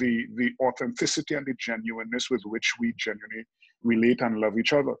the authenticity and the genuineness with which we genuinely relate and love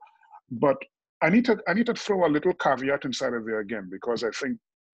each other. But I need to throw a little caveat inside of there again, because I think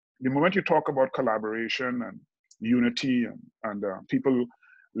the moment you talk about collaboration and unity and people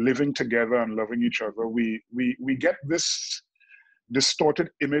living together and loving each other, we get this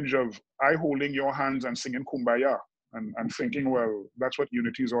distorted image of I holding your hands and singing Kumbaya and thinking, well, that's what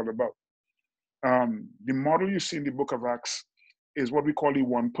unity is all about. The model you see in the book of Acts is what we call the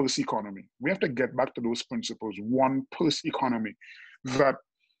one purse economy. We have to get back to those principles, one purse economy, that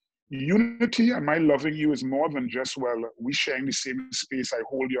unity and my loving you is more than just, well, we share in the same space, I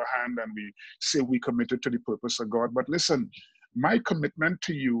hold your hand and we say we committed to the purpose of God. But listen, my commitment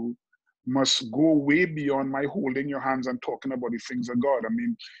to you must go way beyond my holding your hands and talking about the things of God. I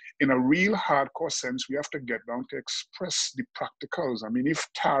mean, in a real hardcore sense, we have to get down to express the practicals. I mean, if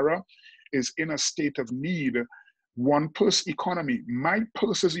Tara is in a state of need, one purse economy, my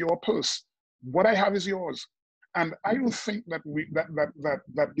purse is your purse. What I have is yours. And I don't think that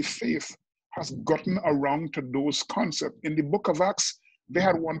the faith has gotten around to those concepts. In the book of Acts, they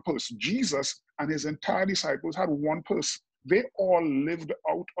had one purse. Jesus and his entire disciples had one purse. They all lived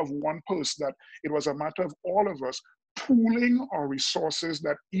out of one purse, that it was a matter of all of us pooling our resources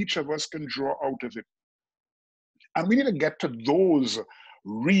that each of us can draw out of it. And we need to get to those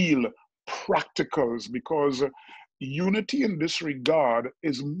real practicals, because unity in this regard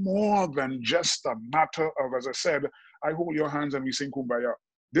is more than just a matter of, as I said, I hold your hands and we sing Kumbaya.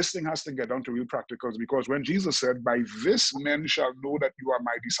 This thing has to get down to real practicals, because when Jesus said, by this men shall know that you are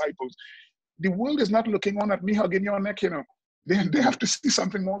my disciples, the world is not looking on at me hugging your neck, you know. They have to see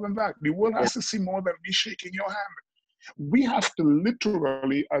something more than that. The world has to see more than me shaking your hand. We have to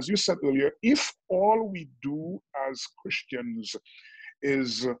literally, as you said earlier, if all we do as Christians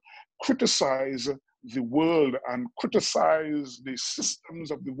is criticize the world and criticize the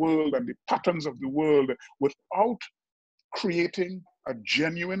systems of the world and the patterns of the world without creating a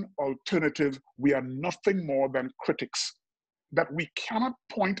genuine alternative, we are nothing more than critics. That we cannot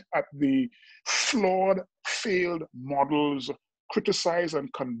point at the flawed, failed models, criticize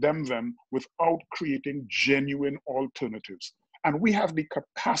and condemn them without creating genuine alternatives. And we have the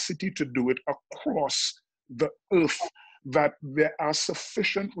capacity to do it across the earth, that there are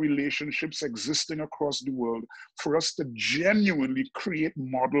sufficient relationships existing across the world for us to genuinely create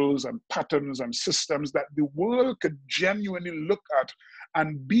models and patterns and systems that the world could genuinely look at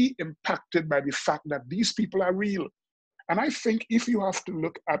and be impacted by the fact that these people are real. And I think if you have to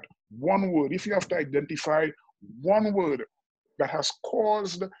look at one word, if you have to identify one word that has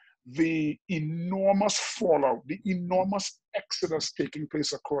caused the enormous fallout, the enormous exodus taking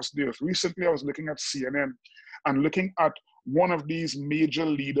place across the earth. Recently, I was looking at CNN and looking at one of these major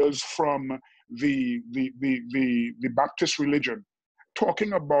leaders from the Baptist religion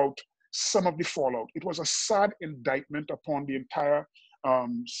talking about some of the fallout. It was a sad indictment upon the entire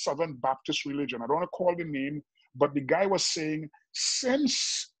Southern Baptist religion. I don't want to call the name, but the guy was saying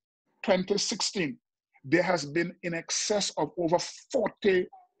since 2016, there has been in excess of over 40%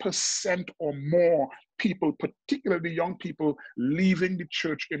 or more people, particularly young people, leaving the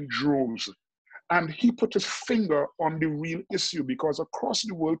church in droves. And he put his finger on the real issue, because across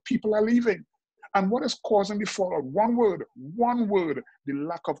the world, people are leaving. And what is causing the fallout? One word, the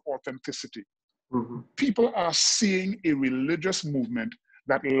lack of authenticity. Mm-hmm. People are seeing a religious movement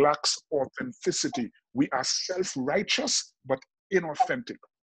that lacks authenticity. We are self-righteous, but inauthentic.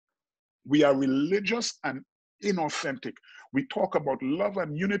 We are religious and inauthentic. We talk about love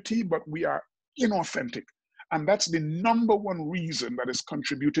and unity, but we are inauthentic. And that's the number one reason that is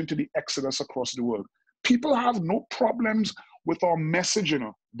contributing to the exodus across the world. People have no problems with our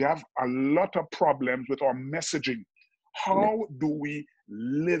messaging. They have a lot of problems with our messaging. How do we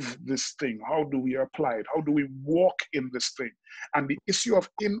live this thing? How do we apply it? How do we walk in this thing? And the issue of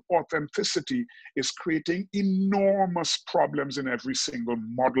inauthenticity is creating enormous problems in every single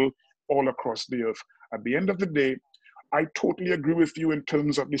model all across the earth. At the end of the day, I totally agree with you in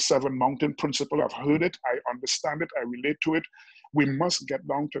terms of the 7 mountain principle. I've heard it, I understand it, I relate to it. We must get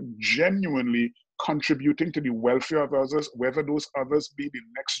down to genuinely contributing to the welfare of others, whether those others be the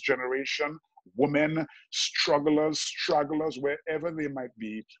next generation, women, strugglers, wherever they might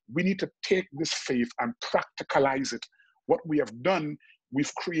be. We need to take this faith and practicalize it. What we have done,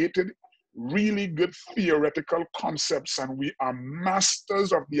 we've created really good theoretical concepts and we are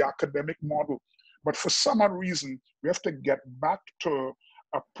masters of the academic model. But for some odd reason, we have to get back to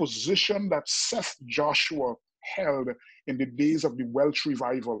a position that Seth Joshua held in the days of the Welsh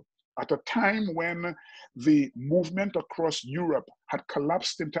revival, at a time when the movement across Europe had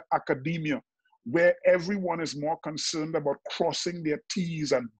collapsed into academia, where everyone is more concerned about crossing their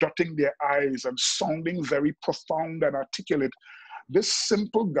T's and dotting their I's and sounding very profound and articulate. This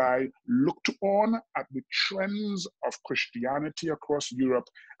simple guy looked on at the trends of Christianity across Europe,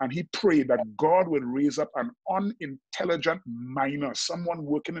 and he prayed that God would raise up an unintelligent miner, someone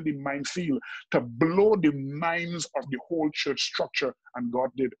working in the minefield, to blow the minds of the whole church structure, and God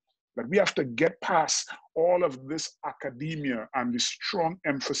did. that we have to get past all of this academia and the strong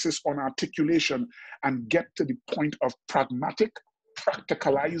emphasis on articulation and get to the point of pragmatic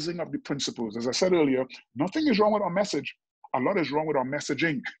practicalizing of the principles. As I said earlier, nothing is wrong with our message. A lot is wrong with our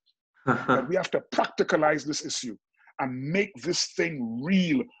messaging. That we have to practicalize this issue and make this thing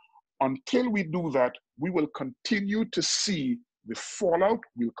real. Until we do that, we will continue to see the fallout,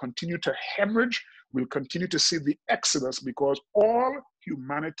 we'll continue to hemorrhage, we'll continue to see the exodus, because all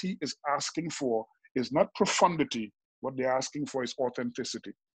humanity is asking for is not profundity. What they're asking for is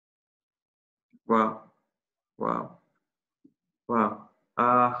authenticity. Wow. Wow. Wow.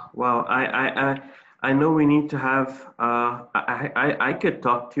 Wow. I know we need to have, I could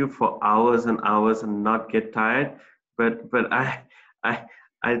talk to you for hours and hours and not get tired, but I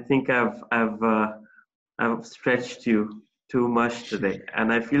think I've stretched you too much today,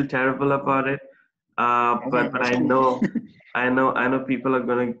 and I feel terrible about it. But I know, I know people are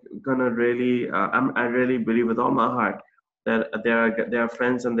gonna really, I really believe with all my heart that there are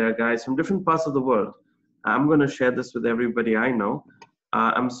friends and there are guys from different parts of the world. I'm gonna share this with everybody I know.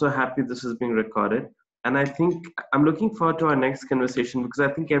 I'm so happy this is being recorded, and I think I'm looking forward to our next conversation, because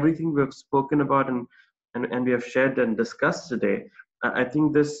I think everything we've spoken about and we have shared and discussed today, I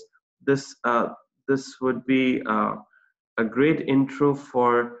think this would be a great intro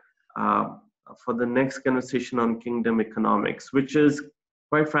for the next conversation on kingdom economics, which is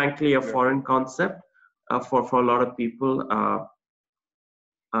quite frankly a foreign concept for a lot of people.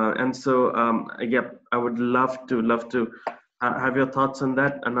 And so, yeah, I would love to have your thoughts on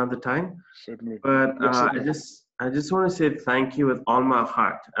that another time. Certainly. But Yes, I just want to say thank you with all my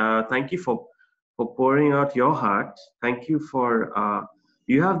heart. Thank you for pouring out your heart. Thank you for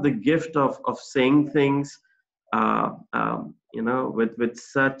you have the gift of saying things, you know, with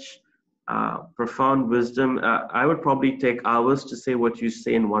such profound wisdom. I would probably take hours to say what you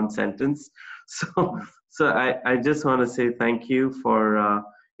say in one sentence. So I just want to say thank you for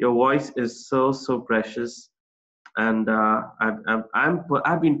your voice is so precious, and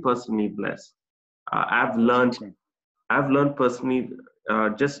I've been personally blessed. I've learned personally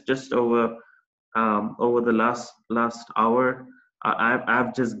just over the last hour.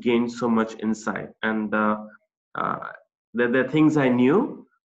 I've just gained so much insight, and there are things I knew,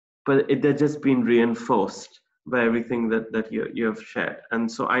 but they're just been reinforced by everything that you have shared.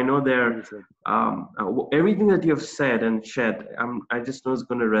 And so I know everything that you have said and shared, I just know is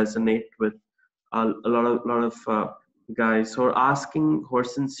going to resonate with a lot of guys who are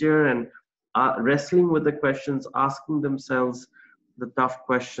sincere and wrestling with the questions, asking themselves the tough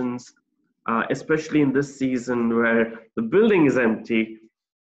questions, especially in this season where the building is empty,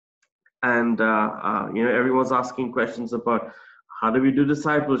 and you know, everyone's asking questions about how do we do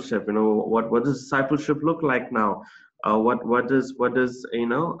discipleship? You know, what does discipleship look like now? What does you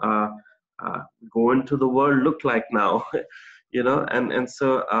know go into the world look like now? You know, and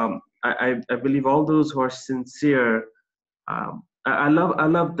so I believe all those who are sincere. I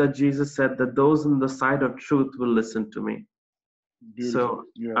love that Jesus said that those on the side of truth will listen to me. beautiful. So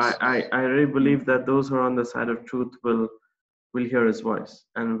Yes. I really believe that those who are on the side of truth will hear his voice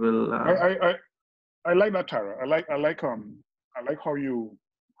and will. I like that, Tara. I like how you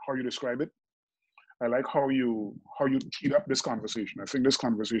describe it. I like how you teed up this conversation. I think this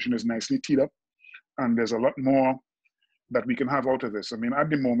conversation is nicely teed up, and there's a lot more that we can have out of this. I mean, at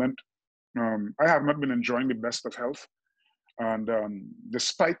the moment, I have not been enjoying the best of health, and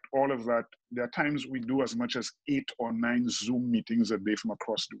despite all of that, there are times we do as much as 8 or 9 Zoom meetings a day from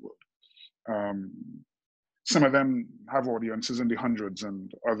across the world. Some of them have audiences in the hundreds,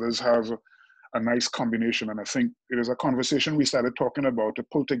 and others have a nice combination. And I think it is a conversation we started talking about to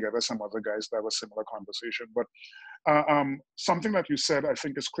pull together some other guys to have a similar conversation. But something that you said, I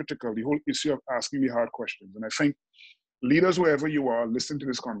think, is critical, the whole issue of asking the hard questions. And I think leaders, wherever you are, listening to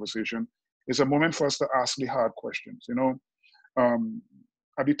this conversation, it's a moment for us to ask the hard questions. You know,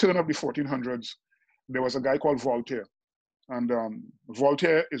 at the turn of the 1400s, there was a guy called Voltaire. And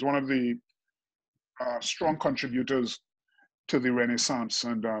Voltaire is one of the strong contributors to the Renaissance.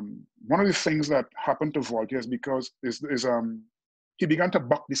 And one of the things that happened to Voltaire is because he began to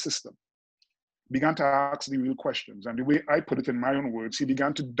buck the system, began to ask the real questions. And the way I put it in my own words, he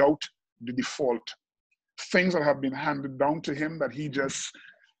began to doubt the default. Things that have been handed down to him that he just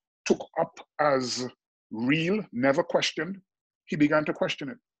took up as real, never questioned, he began to question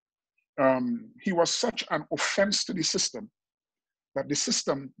it. He was such an offense to the system that the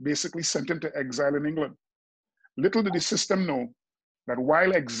system basically sent him to exile in England. Little did the system know that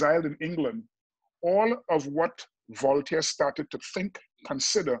while exiled in England, all of what Voltaire started to think,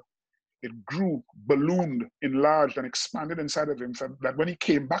 consider, it grew, ballooned, enlarged, and expanded inside of him, so that when he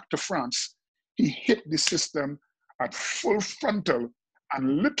came back to France, he hit the system at full frontal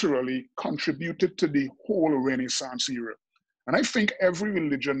and literally contributed to the whole Renaissance era. And I think every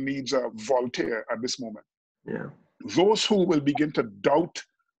religion needs a Voltaire at this moment. Yeah. Those who will begin to doubt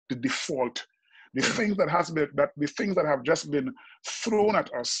the default, the things that the things that have just been thrown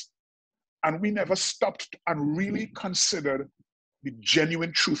at us, and we never stopped and really considered the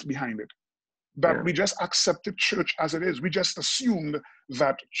genuine truth behind it. That we just accepted church as it is. We just assumed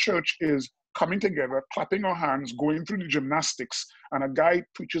that church is coming together, clapping our hands, going through the gymnastics, and a guy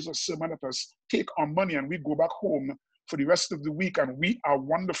preaches a sermon at us, take our money, and we go back home for the rest of the week, and we are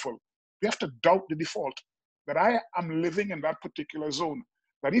wonderful. We have to doubt the default, that I am living in that particular zone.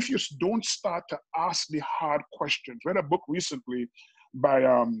 That if you don't start to ask the hard questions, read a book recently by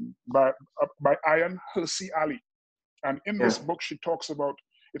Ayaan Hirsi Ali, and in this book she talks about,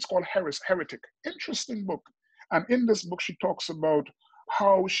 it's called Heretic. Interesting book. And in this book she talks about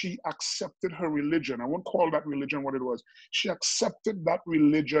how she accepted her religion. I won't call that religion what it was. She accepted that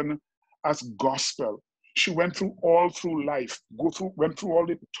religion as gospel. She went through life, went through all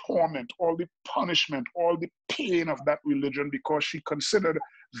the torment, all the punishment, all the pain of that religion, because she considered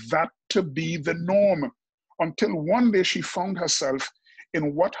that to be the norm, until one day she found herself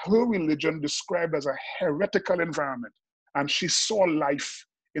in what her religion described as a heretical environment, and she saw life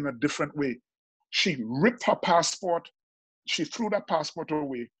in a different way. She ripped her passport, she threw that passport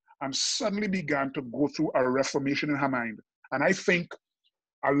away, and suddenly began to go through a reformation in her mind. And I think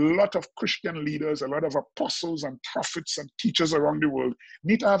a lot of Christian leaders, a lot of apostles and prophets and teachers around the world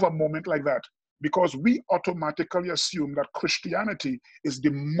need to have a moment like that, because we automatically assume that Christianity is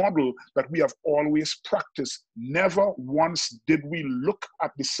the model that we have always practiced. Never once did we look at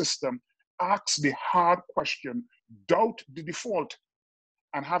the system, ask the hard question, doubt the default,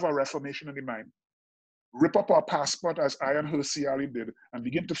 and have a reformation in the mind. Rip up our passport as Ayaan Hirsi Ali did and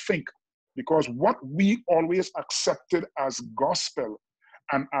begin to think, because what we always accepted as gospel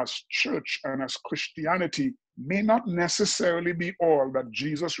and as church and as Christianity may not necessarily be all that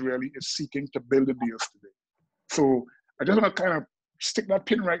Jesus really is seeking to build in the earth today. So I just want to kind of stick that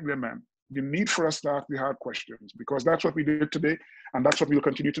pin right there, man. The need for us to ask the hard questions, because that's what we did today, and that's what we'll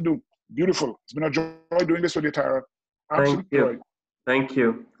continue to do. Beautiful. It's been a joy doing this with you, Tyra. Absolute joy. Thank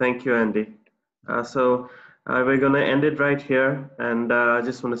you, Andy. So we're going to end it right here, and I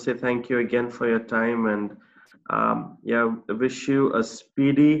just want to say thank you again for your time, and I wish you a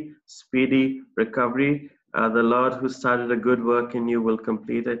speedy recovery. The Lord who started a good work in you will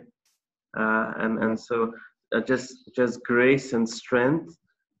complete it, and so just grace and strength,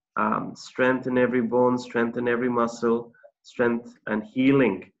 strength in every bone, strength in every muscle, strength and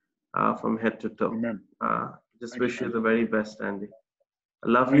healing from head to toe. Amen. Just wish you the very best, Andy. I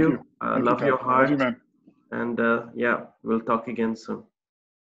love you. Love your heart. Love you, man. And we'll talk again soon.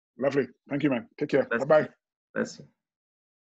 Lovely. Thank you, man. Take care. Bye-bye. Bless you.